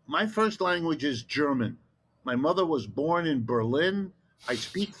 my first language is German. My mother was born in Berlin. I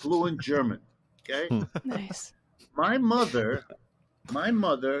speak fluent German. Okay? Nice. My mother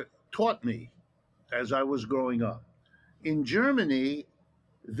taught me as I was growing up. In Germany,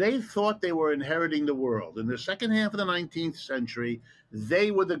 they thought they were inheriting the world. In the second half of the 19th century, they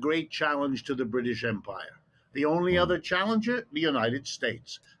were the great challenge to the British Empire. The only other challenger, the United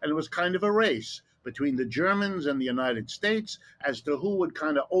States. And it was kind of a race between the Germans and the United States as to who would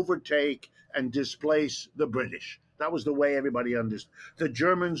kind of overtake and displace the British. That was the way everybody understood. The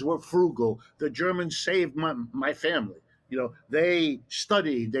Germans were frugal. The Germans saved my family. They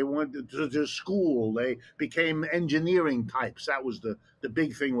studied, they went to school, they became engineering types. That was the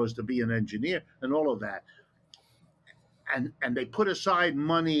big thing, was to be an engineer and all of that. And they put aside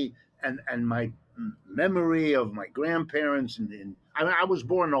money, and my memory of my grandparents. I was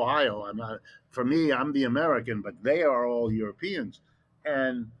born in Ohio. For me, I'm the American, but they are all Europeans.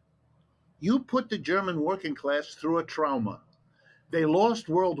 And you put the German working class through a trauma. They lost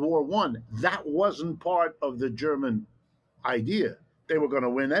World War I. That wasn't part of the German idea. They were going to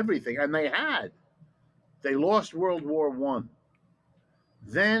win everything, and they had. They lost World War I.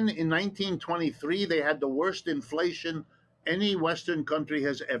 Then in 1923, they had the worst inflation any Western country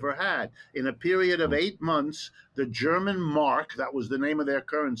has ever had. In a period of 8 months, the German mark, that was the name of their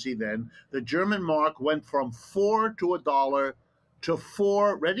currency then, the German mark went from 4 to $1 to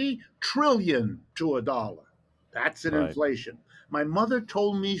 4, ready? Trillion to $1. That's an inflation. My mother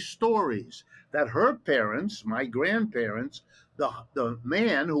told me stories that her parents, my grandparents, the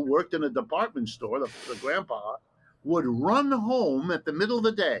man who worked in a department store, the grandpa, would run home at the middle of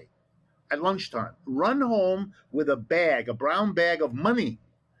the day, at lunchtime, run home with a brown bag of money,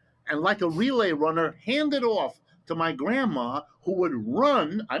 and like a relay runner, hand it off to my grandma, who would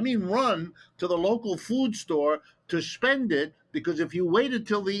run to the local food store to spend it, because if you waited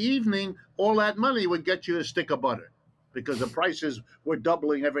till the evening, all that money would get you a stick of butter, because the prices were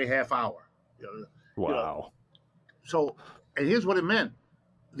doubling every half hour. Wow. So, and here's what it meant.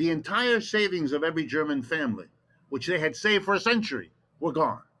 The entire savings of every German family, which they had saved for a century, were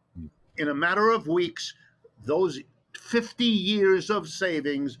gone. In a matter of weeks, those 50 years of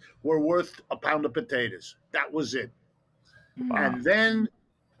savings were worth a pound of potatoes. That was it. Wow. And then,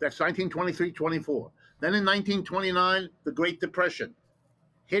 that's 1923-24. Then in 1929, the Great Depression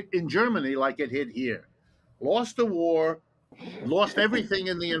hit in Germany like it hit here. Lost the war, lost everything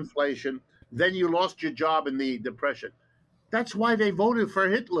in the inflation, then you lost your job in the Depression. That's why they voted for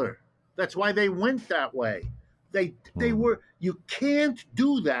Hitler. That's why they went that way. You can't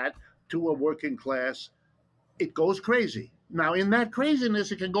do that to a working class. It goes crazy. Now, in that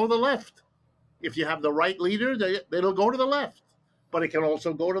craziness, it can go to the left. If you have the right leader, it'll go to the left. But it can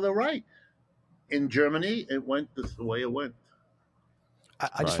also go to the right. In Germany, it went the way it went.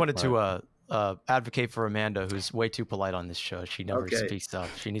 I just wanted to advocate for Amanda, who's way too polite on this show. She never Okay. speaks up.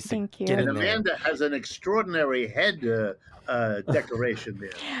 She needs to Thank you. get in And there. Amanda has an extraordinary head decoration there.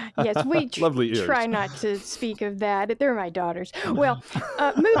 Yes, we Lovely ears. try not to speak of that. They're my daughters. Well,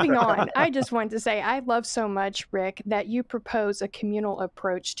 moving on, I just wanted to say I love so much, Rick, that you propose a communal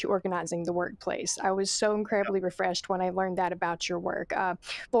approach to organizing the workplace. I was so incredibly refreshed when I learned that about your work.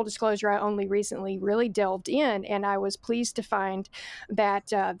 Full disclosure, I only recently really delved in, and I was pleased to find that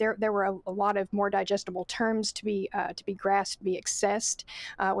there were a lot of more digestible terms to be grasped, to be accessed,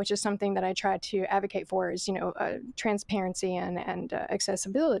 which is something that I try to advocate for, is transparency and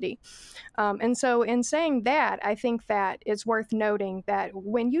accessibility. And so in saying that, I think that it's worth noting that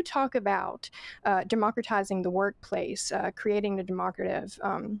when you talk about democratizing the workplace, creating a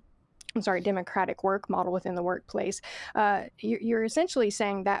democratic work model within the workplace, you're essentially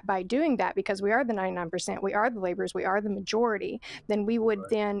saying that by doing that, because we are the 99%, we are the laborers, we are the majority, then we would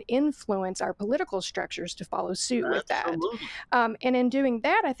then influence our political structures to follow suit with that. And in doing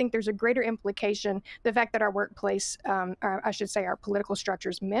that, I think there's a greater implication, the fact that our workplace, or I should say our political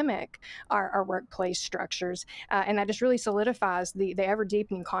structures mimic our workplace structures, and that just really solidifies the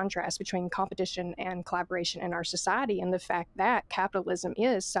ever-deepening contrast between competition and collaboration in our society, and the fact that capitalism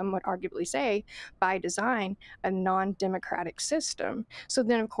is somewhat arguably say, by design, a non-democratic system. So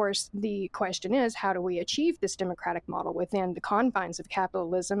then, of course, the question is, how do we achieve this democratic model within the confines of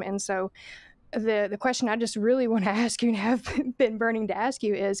capitalism? And so the question I just really want to ask you, and have been burning to ask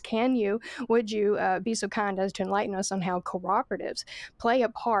you, is would you be so kind as to enlighten us on how cooperatives play a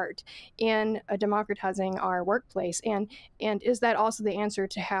part in democratizing our workplace? And is that also the answer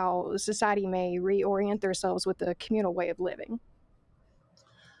to how society may reorient themselves with a communal way of living?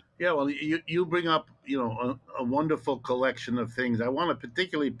 Yeah, well, you bring up a wonderful collection of things. I want to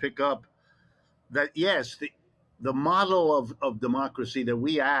particularly pick up that yes, the model of democracy that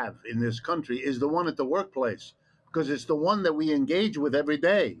we have in this country is the one at the workplace, because it's the one that we engage with every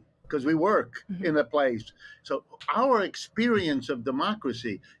day, because we work in a place. So our experience of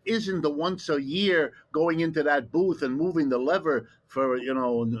democracy isn't the once a year going into that booth and moving the lever for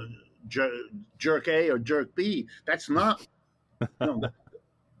jerk A or jerk B. That's not.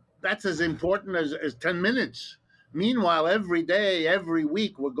 That's as important as 10 minutes. Meanwhile, every day, every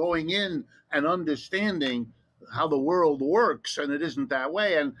week, we're going in and understanding how the world works, and it isn't that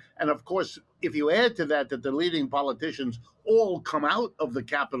way. And of course, if you add to that the leading politicians all come out of the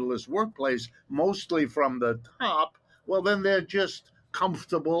capitalist workplace, mostly from the top, well, then they're just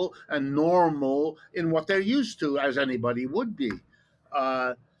comfortable and normal in what they're used to, as anybody would be.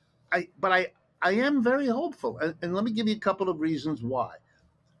 But I am very hopeful, and let me give you a couple of reasons why.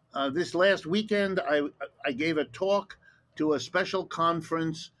 This last weekend, I gave a talk to a special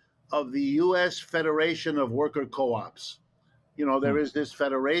conference of the U.S. Federation of Worker Co-ops. There is this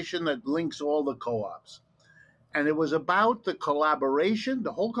federation that links all the co-ops. And it was about the collaboration,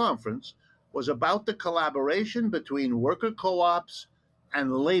 the whole conference was about the collaboration between worker co-ops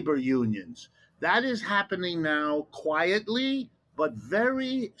and labor unions. That is happening now quietly, but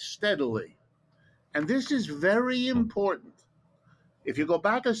very steadily. And this is very important. If you go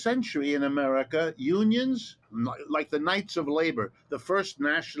back a century in America, unions, like the Knights of Labor, the first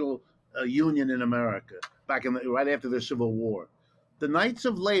national union in America, right after the Civil War, the Knights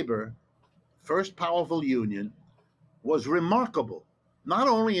of Labor, first powerful union, was remarkable, not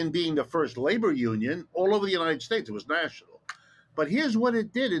only in being the first labor union all over the United States, it was national, but here's what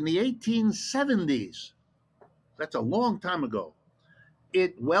it did in the 1870s. That's a long time ago.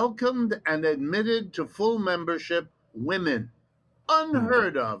 It welcomed and admitted to full membership women.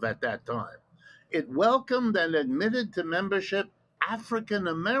 Unheard of at that time. It welcomed and admitted to membership African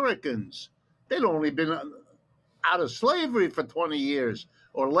Americans. They'd only been out of slavery for 20 years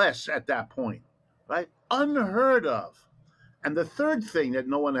or less at that point, right? Unheard of. And the third thing that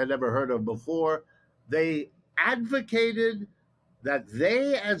no one had ever heard of before, they advocated that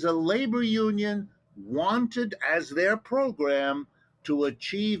they, as a labor union, wanted as their program to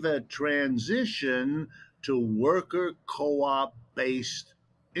achieve a transition to worker co-op based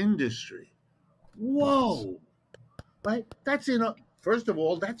industry. Whoa! Right? First of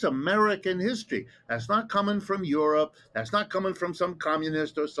all, that's American history. That's not coming from Europe. That's not coming from some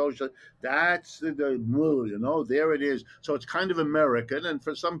communist or socialist. That's the mood, there it is. So it's kind of American, and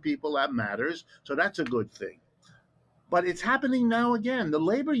for some people that matters. So that's a good thing. But it's happening now again. The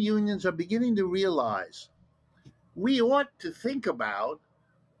labor unions are beginning to realize we ought to think about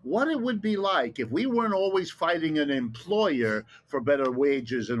what it would be like if we weren't always fighting an employer for better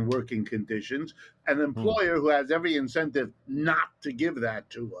wages and working conditions, an employer who has every incentive not to give that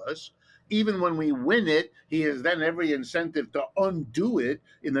to us. even when we win it, he has then every incentive to undo it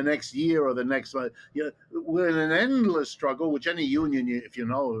in the next year or the next month. You know, we're in an endless struggle, which any union, if you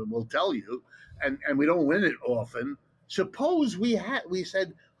know, will tell you, and we don't win it often. Suppose we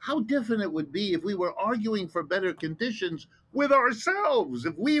said how different it would be if we were arguing for better conditions with ourselves,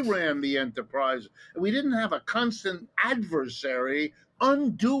 if we ran the enterprise and we didn't have a constant adversary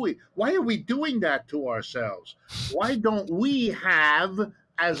undoing. Why are we doing that to ourselves? Why don't we have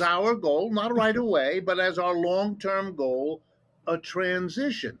as our goal, not right away, but as our long-term goal, a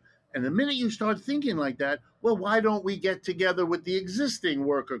transition? And the minute you start thinking like that, well, why don't we get together with the existing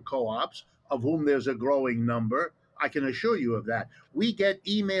worker co-ops, of whom there's a growing number? I can assure you of that. We get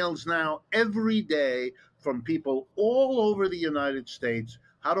emails now every day from people all over the United States.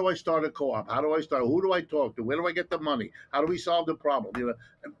 How do I start a co-op? How do I start? Who do I talk to? Where do I get the money? How do we solve the problem? You know,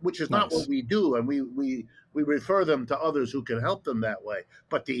 which is not what we do, and we refer them to others who can help them that way.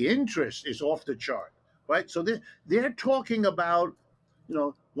 But the interest is off the chart, right? So they're talking about, you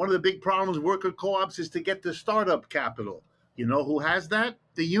know, one of the big problems with worker co-ops is to get the startup capital. You know who has that?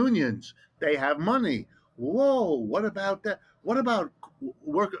 The unions. They have money. Whoa, what about that? What about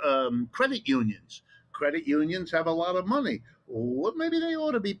credit unions? Credit unions have a lot of money. Well, maybe they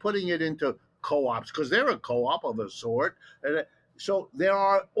ought to be putting it into co-ops because they're a co-op of a sort. So there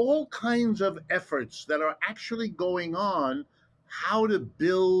are all kinds of efforts that are actually going on, how to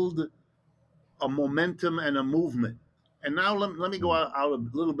build a momentum and a movement. And now let me go out a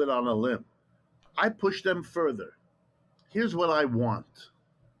little bit on a limb. I push them further. Here's what I want.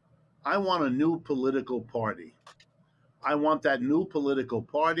 I want a new political party. I want that new political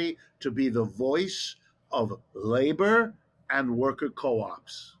party to be the voice of labor and worker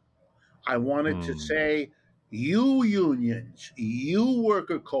co-ops. I want it to say, you unions, you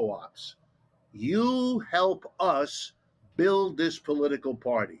worker co-ops, you help us build this political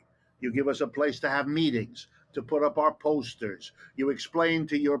party. You give us a place to have meetings, to put up our posters. You explain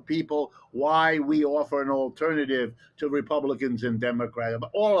to your people why we offer an alternative to Republicans and Democrats,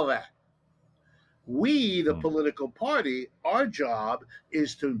 all of that. We, the political party, our job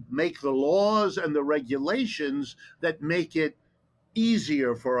is to make the laws and the regulations that make it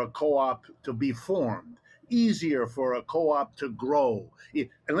easier for a co-op to be formed, easier for a co-op to grow. And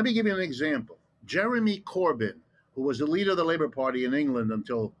let me give you an example. Jeremy Corbyn, who was the leader of the Labour Party in England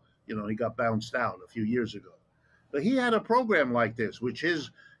until, you know, he got bounced out a few years ago. But he had a program like this, which his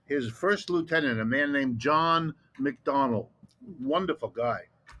first lieutenant, a man named John McDonnell, wonderful guy.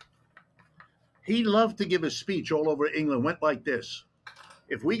 He loved to give a speech all over England, went like this.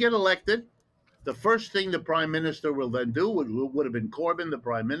 If we get elected, the first thing the prime minister will then do, would have been Corbyn, the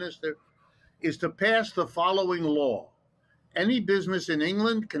prime minister, is to pass the following law. Any business in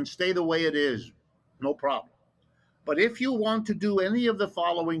England can stay the way it is, no problem. But if you want to do any of the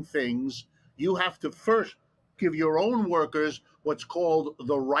following things, you have to first give your own workers what's called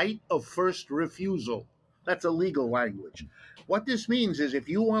the right of first refusal. That's a legal language. What this means is if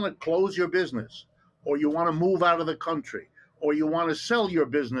you want to close your business, or you want to move out of the country, or you want to sell your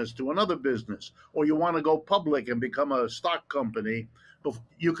business to another business, or you want to go public and become a stock company,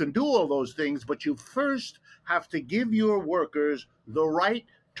 you can do all those things, but you first have to give your workers the right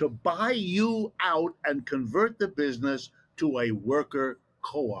to buy you out and convert the business to a worker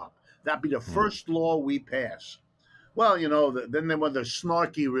co-op. That'd be the first law we pass. Well, you know, then there were the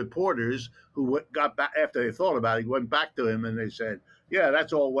snarky reporters who got back after they thought about it, went back to him and they said, yeah,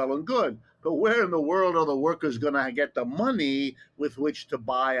 that's all well and good, but where in the world are the workers going to get the money with which to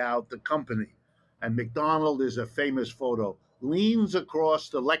buy out the company? And McDonald is a famous photo, leans across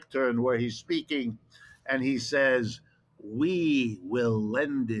the lectern where he's speaking, and he says, we will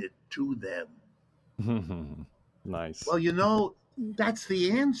lend it to them. Nice. Well, you know, that's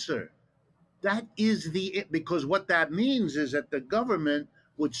the answer. That is because what that means is that the government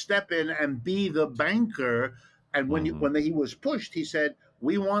would step in and be the banker. And when he was pushed, he said,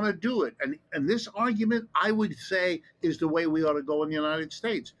 we want to do it. And this argument, I would say, is the way we ought to go in the United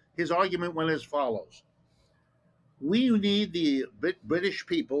States. His argument went as follows. We need the British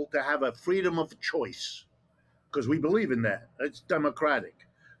people to have a freedom of choice because we believe in that. It's democratic.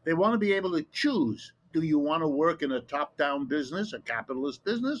 They want to be able to choose. Do you want to work in a top-down business, a capitalist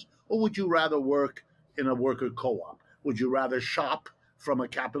business, or would you rather work in a worker co-op? Would you rather shop from a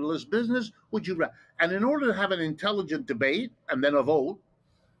capitalist business? And in order to have an intelligent debate and then a vote,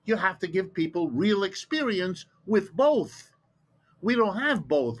 you have to give people real experience with both. We don't have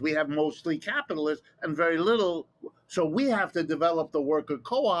both. We have mostly capitalists and very little. So we have to develop the worker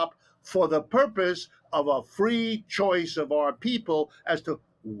co-op for the purpose of a free choice of our people as to,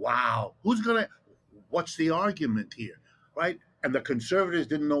 wow, what's the argument here, right? and the conservatives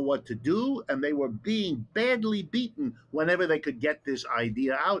didn't know what to do, and they were being badly beaten whenever they could get this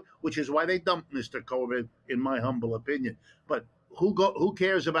idea out, which is why they dumped Mr. Corbyn, in my humble opinion. But who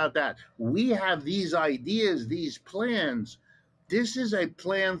cares about that? We have these ideas, these plans. This is a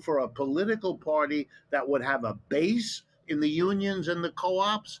plan for a political party that would have a base in the unions and the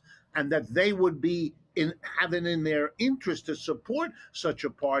co-ops, and that they would be having in their interest to support such a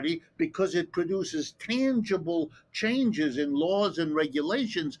party because it produces tangible changes in laws and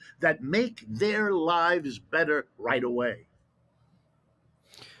regulations that make their lives better right away.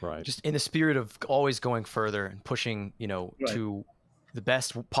 Right. Just in the spirit of always going further and pushing, to the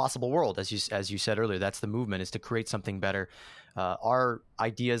best possible world, as you said earlier. That's the movement, is to create something better. Our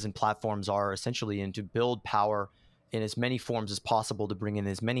ideas and platforms are essentially to build power in as many forms as possible, to bring in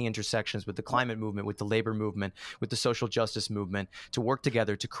as many intersections with the climate movement, with the labor movement, with the social justice movement, to work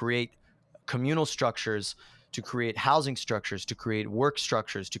together to create communal structures, to create housing structures, to create work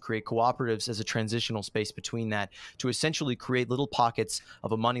structures, to create cooperatives as a transitional space between that, to essentially create little pockets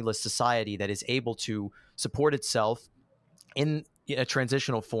of a moneyless society that is able to support itself in a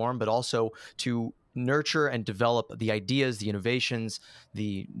transitional form, but also to nurture and develop the ideas, the innovations,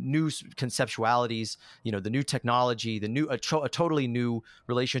 the new conceptualities, the new technology, a totally new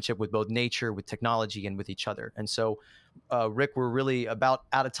relationship with both nature, with technology, and with each other. And so, Rick, we're really about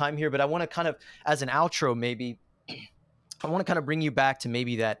out of time here, but I want to kind of, as an outro, maybe I want to kind of bring you back to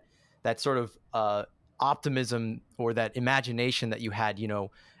maybe that sort of optimism or that imagination that you had,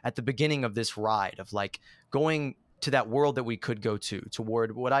 at the beginning of this ride of like going to that world that we could go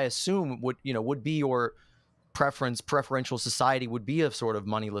toward what I assume would be your preferential society, would be a sort of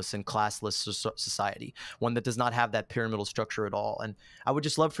moneyless and classless society, one that does not have that pyramidal structure at all. And I would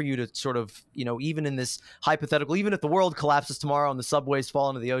just love for you to sort of, even in this hypothetical, even if the world collapses tomorrow and the subways fall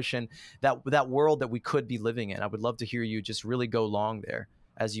into the ocean, that world that we could be living in, I would love to hear you just really go long there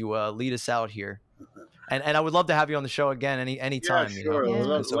as you lead us out here. And I would love to have you on the show again anytime. Yeah, sure. It's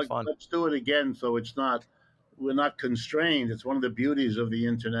been so fun. Let's do it again, so we're not constrained. It's one of the beauties of the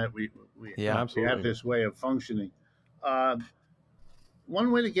internet. We have this way of functioning.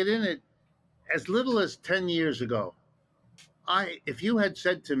 One way to get in it, as little as 10 years ago, if you had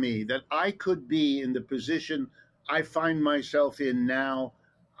said to me that I could be in the position I find myself in now,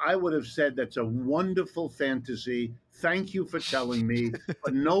 I would have said that's a wonderful fantasy. Thank you for telling me,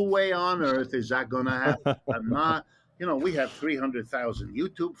 but no way on earth is that going to happen. I'm not. We have 300,000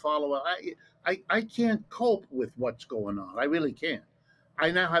 YouTube followers. I can't cope with what's going on. I really can't. I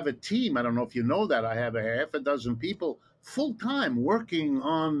now have a team. I don't know if you know that. I have a half a dozen people full-time working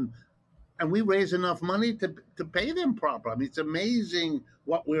on, and we raise enough money to pay them properly. I mean, it's amazing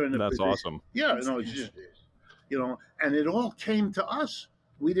what we're in a position. That's awesome. Yeah, it's just, and it all came to us.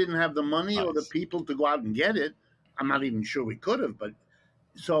 We didn't have the money or the people to go out and get it. I'm not even sure we could have, but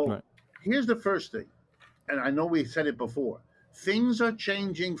so here's the first thing. And I know we said it before. Things are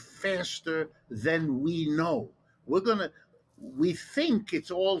changing faster than we know. We think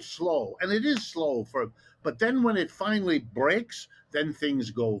it's all slow, and it is slow but then when it finally breaks, then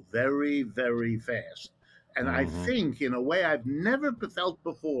things go very, very fast. And I think, in a way I've never felt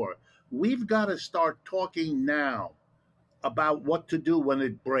before, we've got to start talking now about what to do when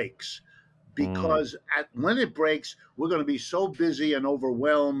it breaks. Because when it breaks, we're going to be so busy and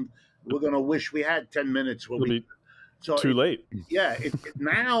overwhelmed, we're going to wish we had 10 minutes. So too late. Yeah,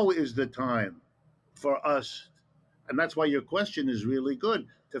 now is the time for us, and that's why your question is really good,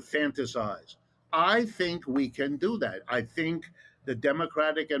 to fantasize. I think we can do that. I think the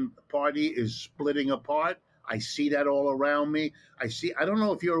Democratic Party is splitting apart. I see that all around me. I don't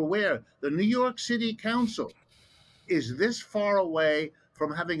know if you're aware, the New York City Council is this far away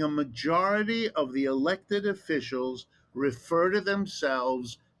from having a majority of the elected officials refer to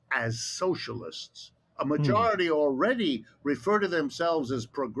themselves as socialists. A majority already refer to themselves as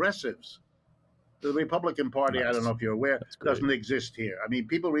progressives. The Republican Party, I don't know if you're aware, doesn't exist here. I mean,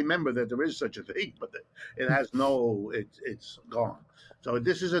 people remember that there is such a thing, but it has it's gone. So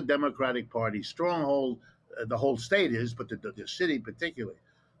this is a Democratic Party stronghold. The whole state is, but the city particularly.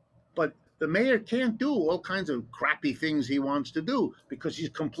 But the mayor can't do all kinds of crappy things he wants to do because he's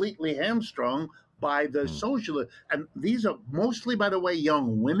completely hamstrung by the socialists. And these are mostly, by the way,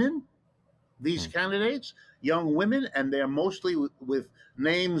 young women. These candidates, young women, and they're mostly with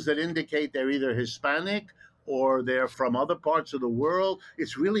names that indicate they're either Hispanic or they're from other parts of the world.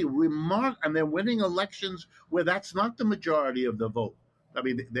 It's really remarkable, and they're winning elections where that's not the majority of the vote. I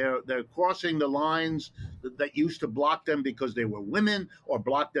mean, they're crossing the lines that used to block them because they were women, or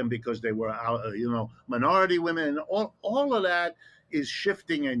block them because they were, minority women. And all of that is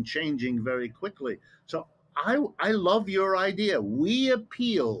shifting and changing very quickly. So I love your idea. We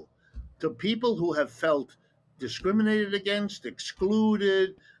appeal to people who have felt discriminated against,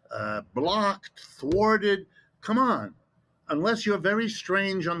 excluded, blocked, thwarted. Come on. Unless you're very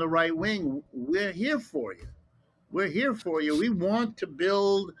strange on the right wing, we're here for you. We're here for you. We want to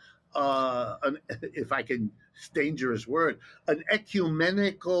build, if I can, it's a dangerous word, an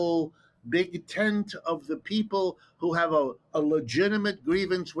ecumenical big tent of the people who have a legitimate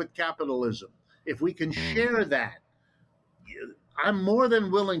grievance with capitalism. If we can share that, I'm more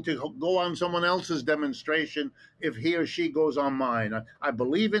than willing to go on someone else's demonstration if he or she goes on mine. I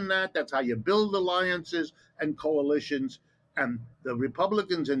believe in that. That's how you build alliances and coalitions. And the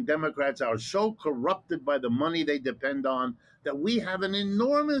Republicans and Democrats are so corrupted by the money they depend on that we have an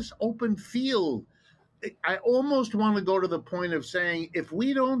enormous open field. I almost want to go to the point of saying, if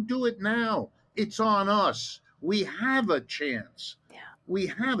we don't do it now, it's on us. We have a chance. We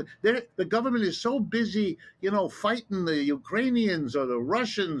have it. The government is so busy, fighting the Ukrainians or the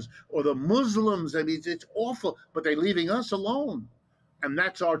Russians or the Muslims. I mean, it's awful, but they're leaving us alone. And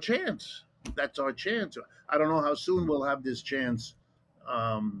that's our chance. That's our chance. I don't know how soon we'll have this chance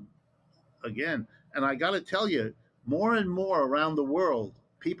again. And I got to tell you, more and more around the world,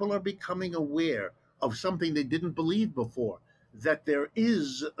 people are becoming aware of something they didn't believe before, that there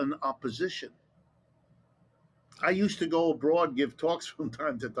is an opposition. I used to go abroad, give talks from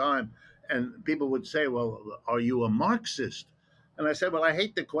time to time, and people would say, well, are you a Marxist? And I said, well, I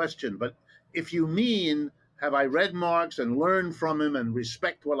hate the question, but if you mean, have I read Marx and learned from him and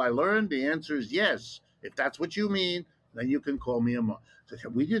respect what I learned? The answer is yes. If that's what you mean, then you can call me a Marxist. I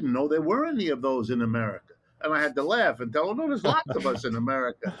said, we didn't know there were any of those in America. And I had to laugh and tell them, no, there's lots of us in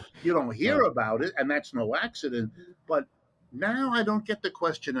America. You don't hear about it, and that's no accident. But now I don't get the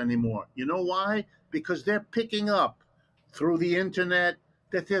question anymore. You know why? Because they're picking up through the internet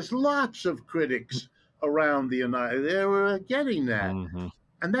that there's lots of critics around the United. They're getting that. Mm-hmm.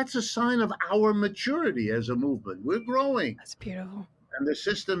 And that's a sign of our maturity as a movement. We're growing. That's beautiful. And the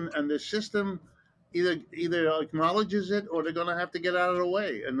system either acknowledges it or they're going to have to get out of the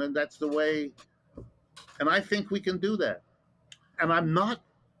way. And then that's the way. And I think we can do that. And I'm not,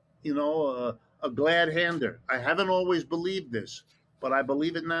 a glad hander. I haven't always believed this, but I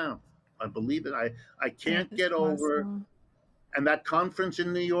believe it now. I believe it. I can't get over. And that conference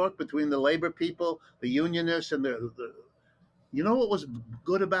in New York between the labor people, the unionists, and the you know what was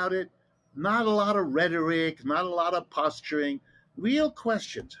good about it? Not a lot of rhetoric, not a lot of posturing, real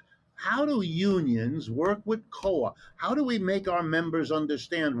questions. How do unions work with COA? How do we make our members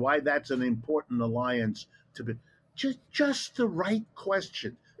understand why that's an important alliance to be? Just the right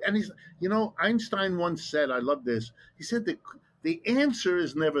question. And Einstein once said, I love this. He said that the answer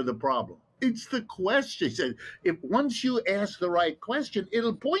is never the problem. It's the question. He said, if once you ask the right question,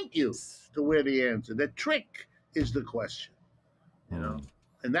 it'll point you to where the answer. The trick is the question.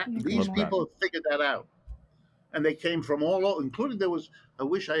 And these people have figured that out. And they came from all over, including I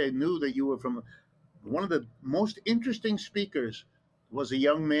wish I knew that you were from, one of the most interesting speakers was a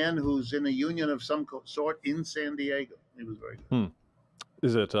young man who's in a union of some sort in San Diego. He was very good.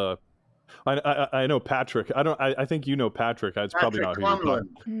 Is it, I know Patrick. I think you know Patrick. It's probably not who you're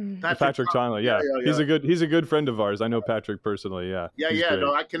talking. Patrick Conlon. Yeah. He's a good friend of ours. I know Patrick personally. Yeah. Yeah.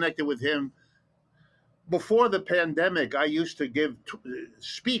 No, I connected with him. Before the pandemic, I used to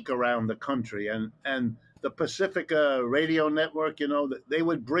speak around the country, and the Pacifica radio network, they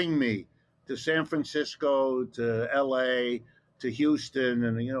would bring me to San Francisco, to LA, to Houston,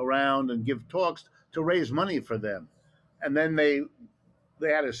 and around and give talks to raise money for them. And then they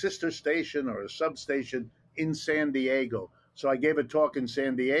had a sister station or a substation in San Diego. So I gave a talk in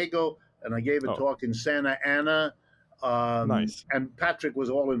San Diego, and I gave a talk in Santa Ana. Nice. And Patrick was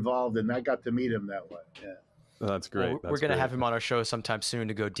all involved, and I got to meet him that way. Yeah. That's great. We're going to have him on our show sometime soon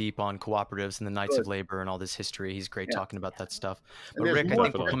to go deep on cooperatives and the Knights of Labor and all this history. He's great talking about that stuff. But Rick, I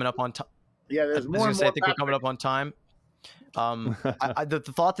think we're coming up on time. Yeah, there's more. I think we're coming up on time. The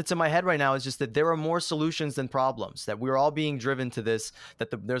thought that's in my head right now is just that there are more solutions than problems, that we're all being driven to this, that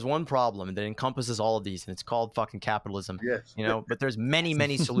there's one problem that encompasses all of these, and it's called fucking capitalism. Yes. But there's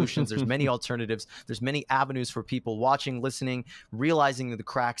many solutions. There's many alternatives. There's many avenues for people watching, listening, realizing that the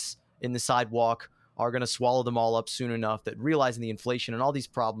cracks in the sidewalk are going to swallow them all up soon enough, that realizing the inflation and all these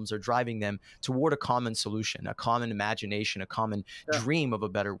problems are driving them toward a common solution, a common imagination, a common dream of a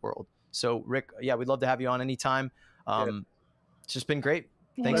better world. So Rick, we'd love to have you on anytime. It's just been great.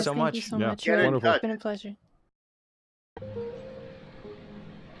 Thanks so much. Thank you so much. Wonderful. It's been a pleasure.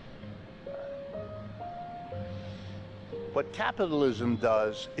 What capitalism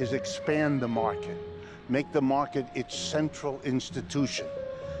does is expand the market, make the market its central institution.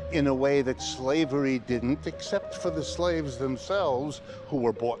 in a way that slavery didn't, except for the slaves themselves who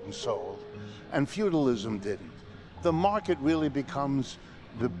were bought and sold, and feudalism didn't. The market really becomes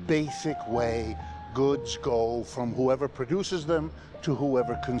the basic way goods go from whoever produces them to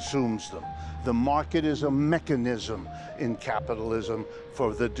whoever consumes them. The market is a mechanism in capitalism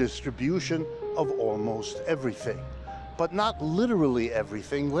for the distribution of almost everything. But not literally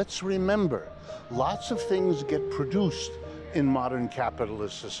everything. Let's remember, lots of things get produced in modern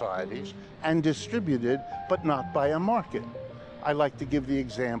capitalist societies and distributed, but not by a market. I like to give the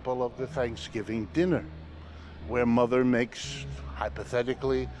example of the Thanksgiving dinner, where mother makes,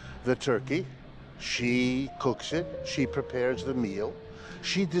 hypothetically, the turkey. She cooks it, she prepares the meal,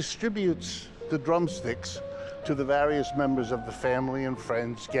 she distributes the drumsticks to the various members of the family and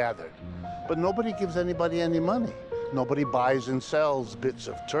friends gathered. But nobody gives anybody any money. Nobody buys and sells bits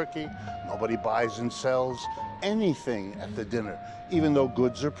of turkey. Nobody buys and sells anything at the dinner. Even though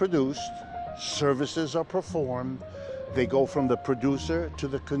goods are produced, services are performed, they go from the producer to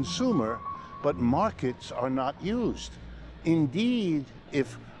the consumer, but markets are not used. Indeed,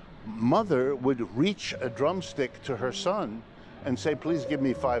 if mother would reach a drumstick to her son and say, please give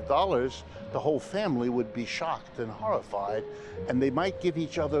me $5, the whole family would be shocked and horrified, and they might give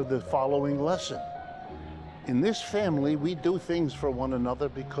each other the following lesson. In this family, we do things for one another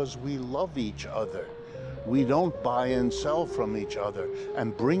because we love each other. We don't buy and sell from each other,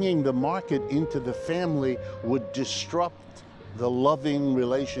 and bringing the market into the family would disrupt the loving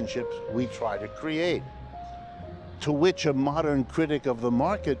relationships we try to create. To which a modern critic of the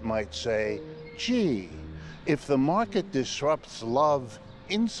market might say, gee, if the market disrupts love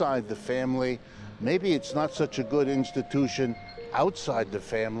inside the family, maybe it's not such a good institution outside the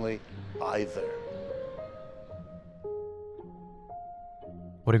family either.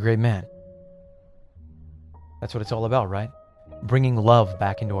 What a great man. That's what it's all about, right? Bringing love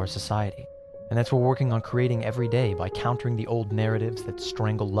back into our society. And that's what we're working on creating every day by countering the old narratives that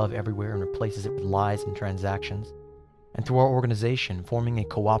strangle love everywhere and replaces it with lies and transactions. And through our organization, forming a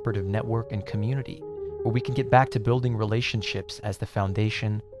cooperative network and community where we can get back to building relationships as the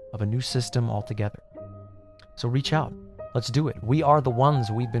foundation of a new system altogether. So reach out. Let's do it. We are the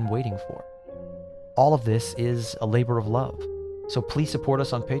ones we've been waiting for. All of this is a labor of love. So please support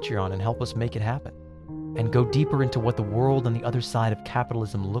us on Patreon and help us make it happen. And go deeper into what the world on the other side of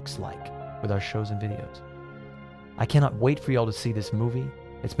capitalism looks like with our shows and videos. I cannot wait for y'all to see this movie.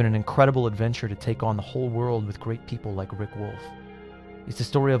 It's been an incredible adventure to take on the whole world with great people like Rick Wolff. It's the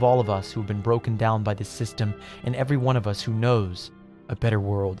story of all of us who have been broken down by this system, and every one of us who knows a better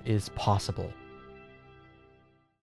world is possible.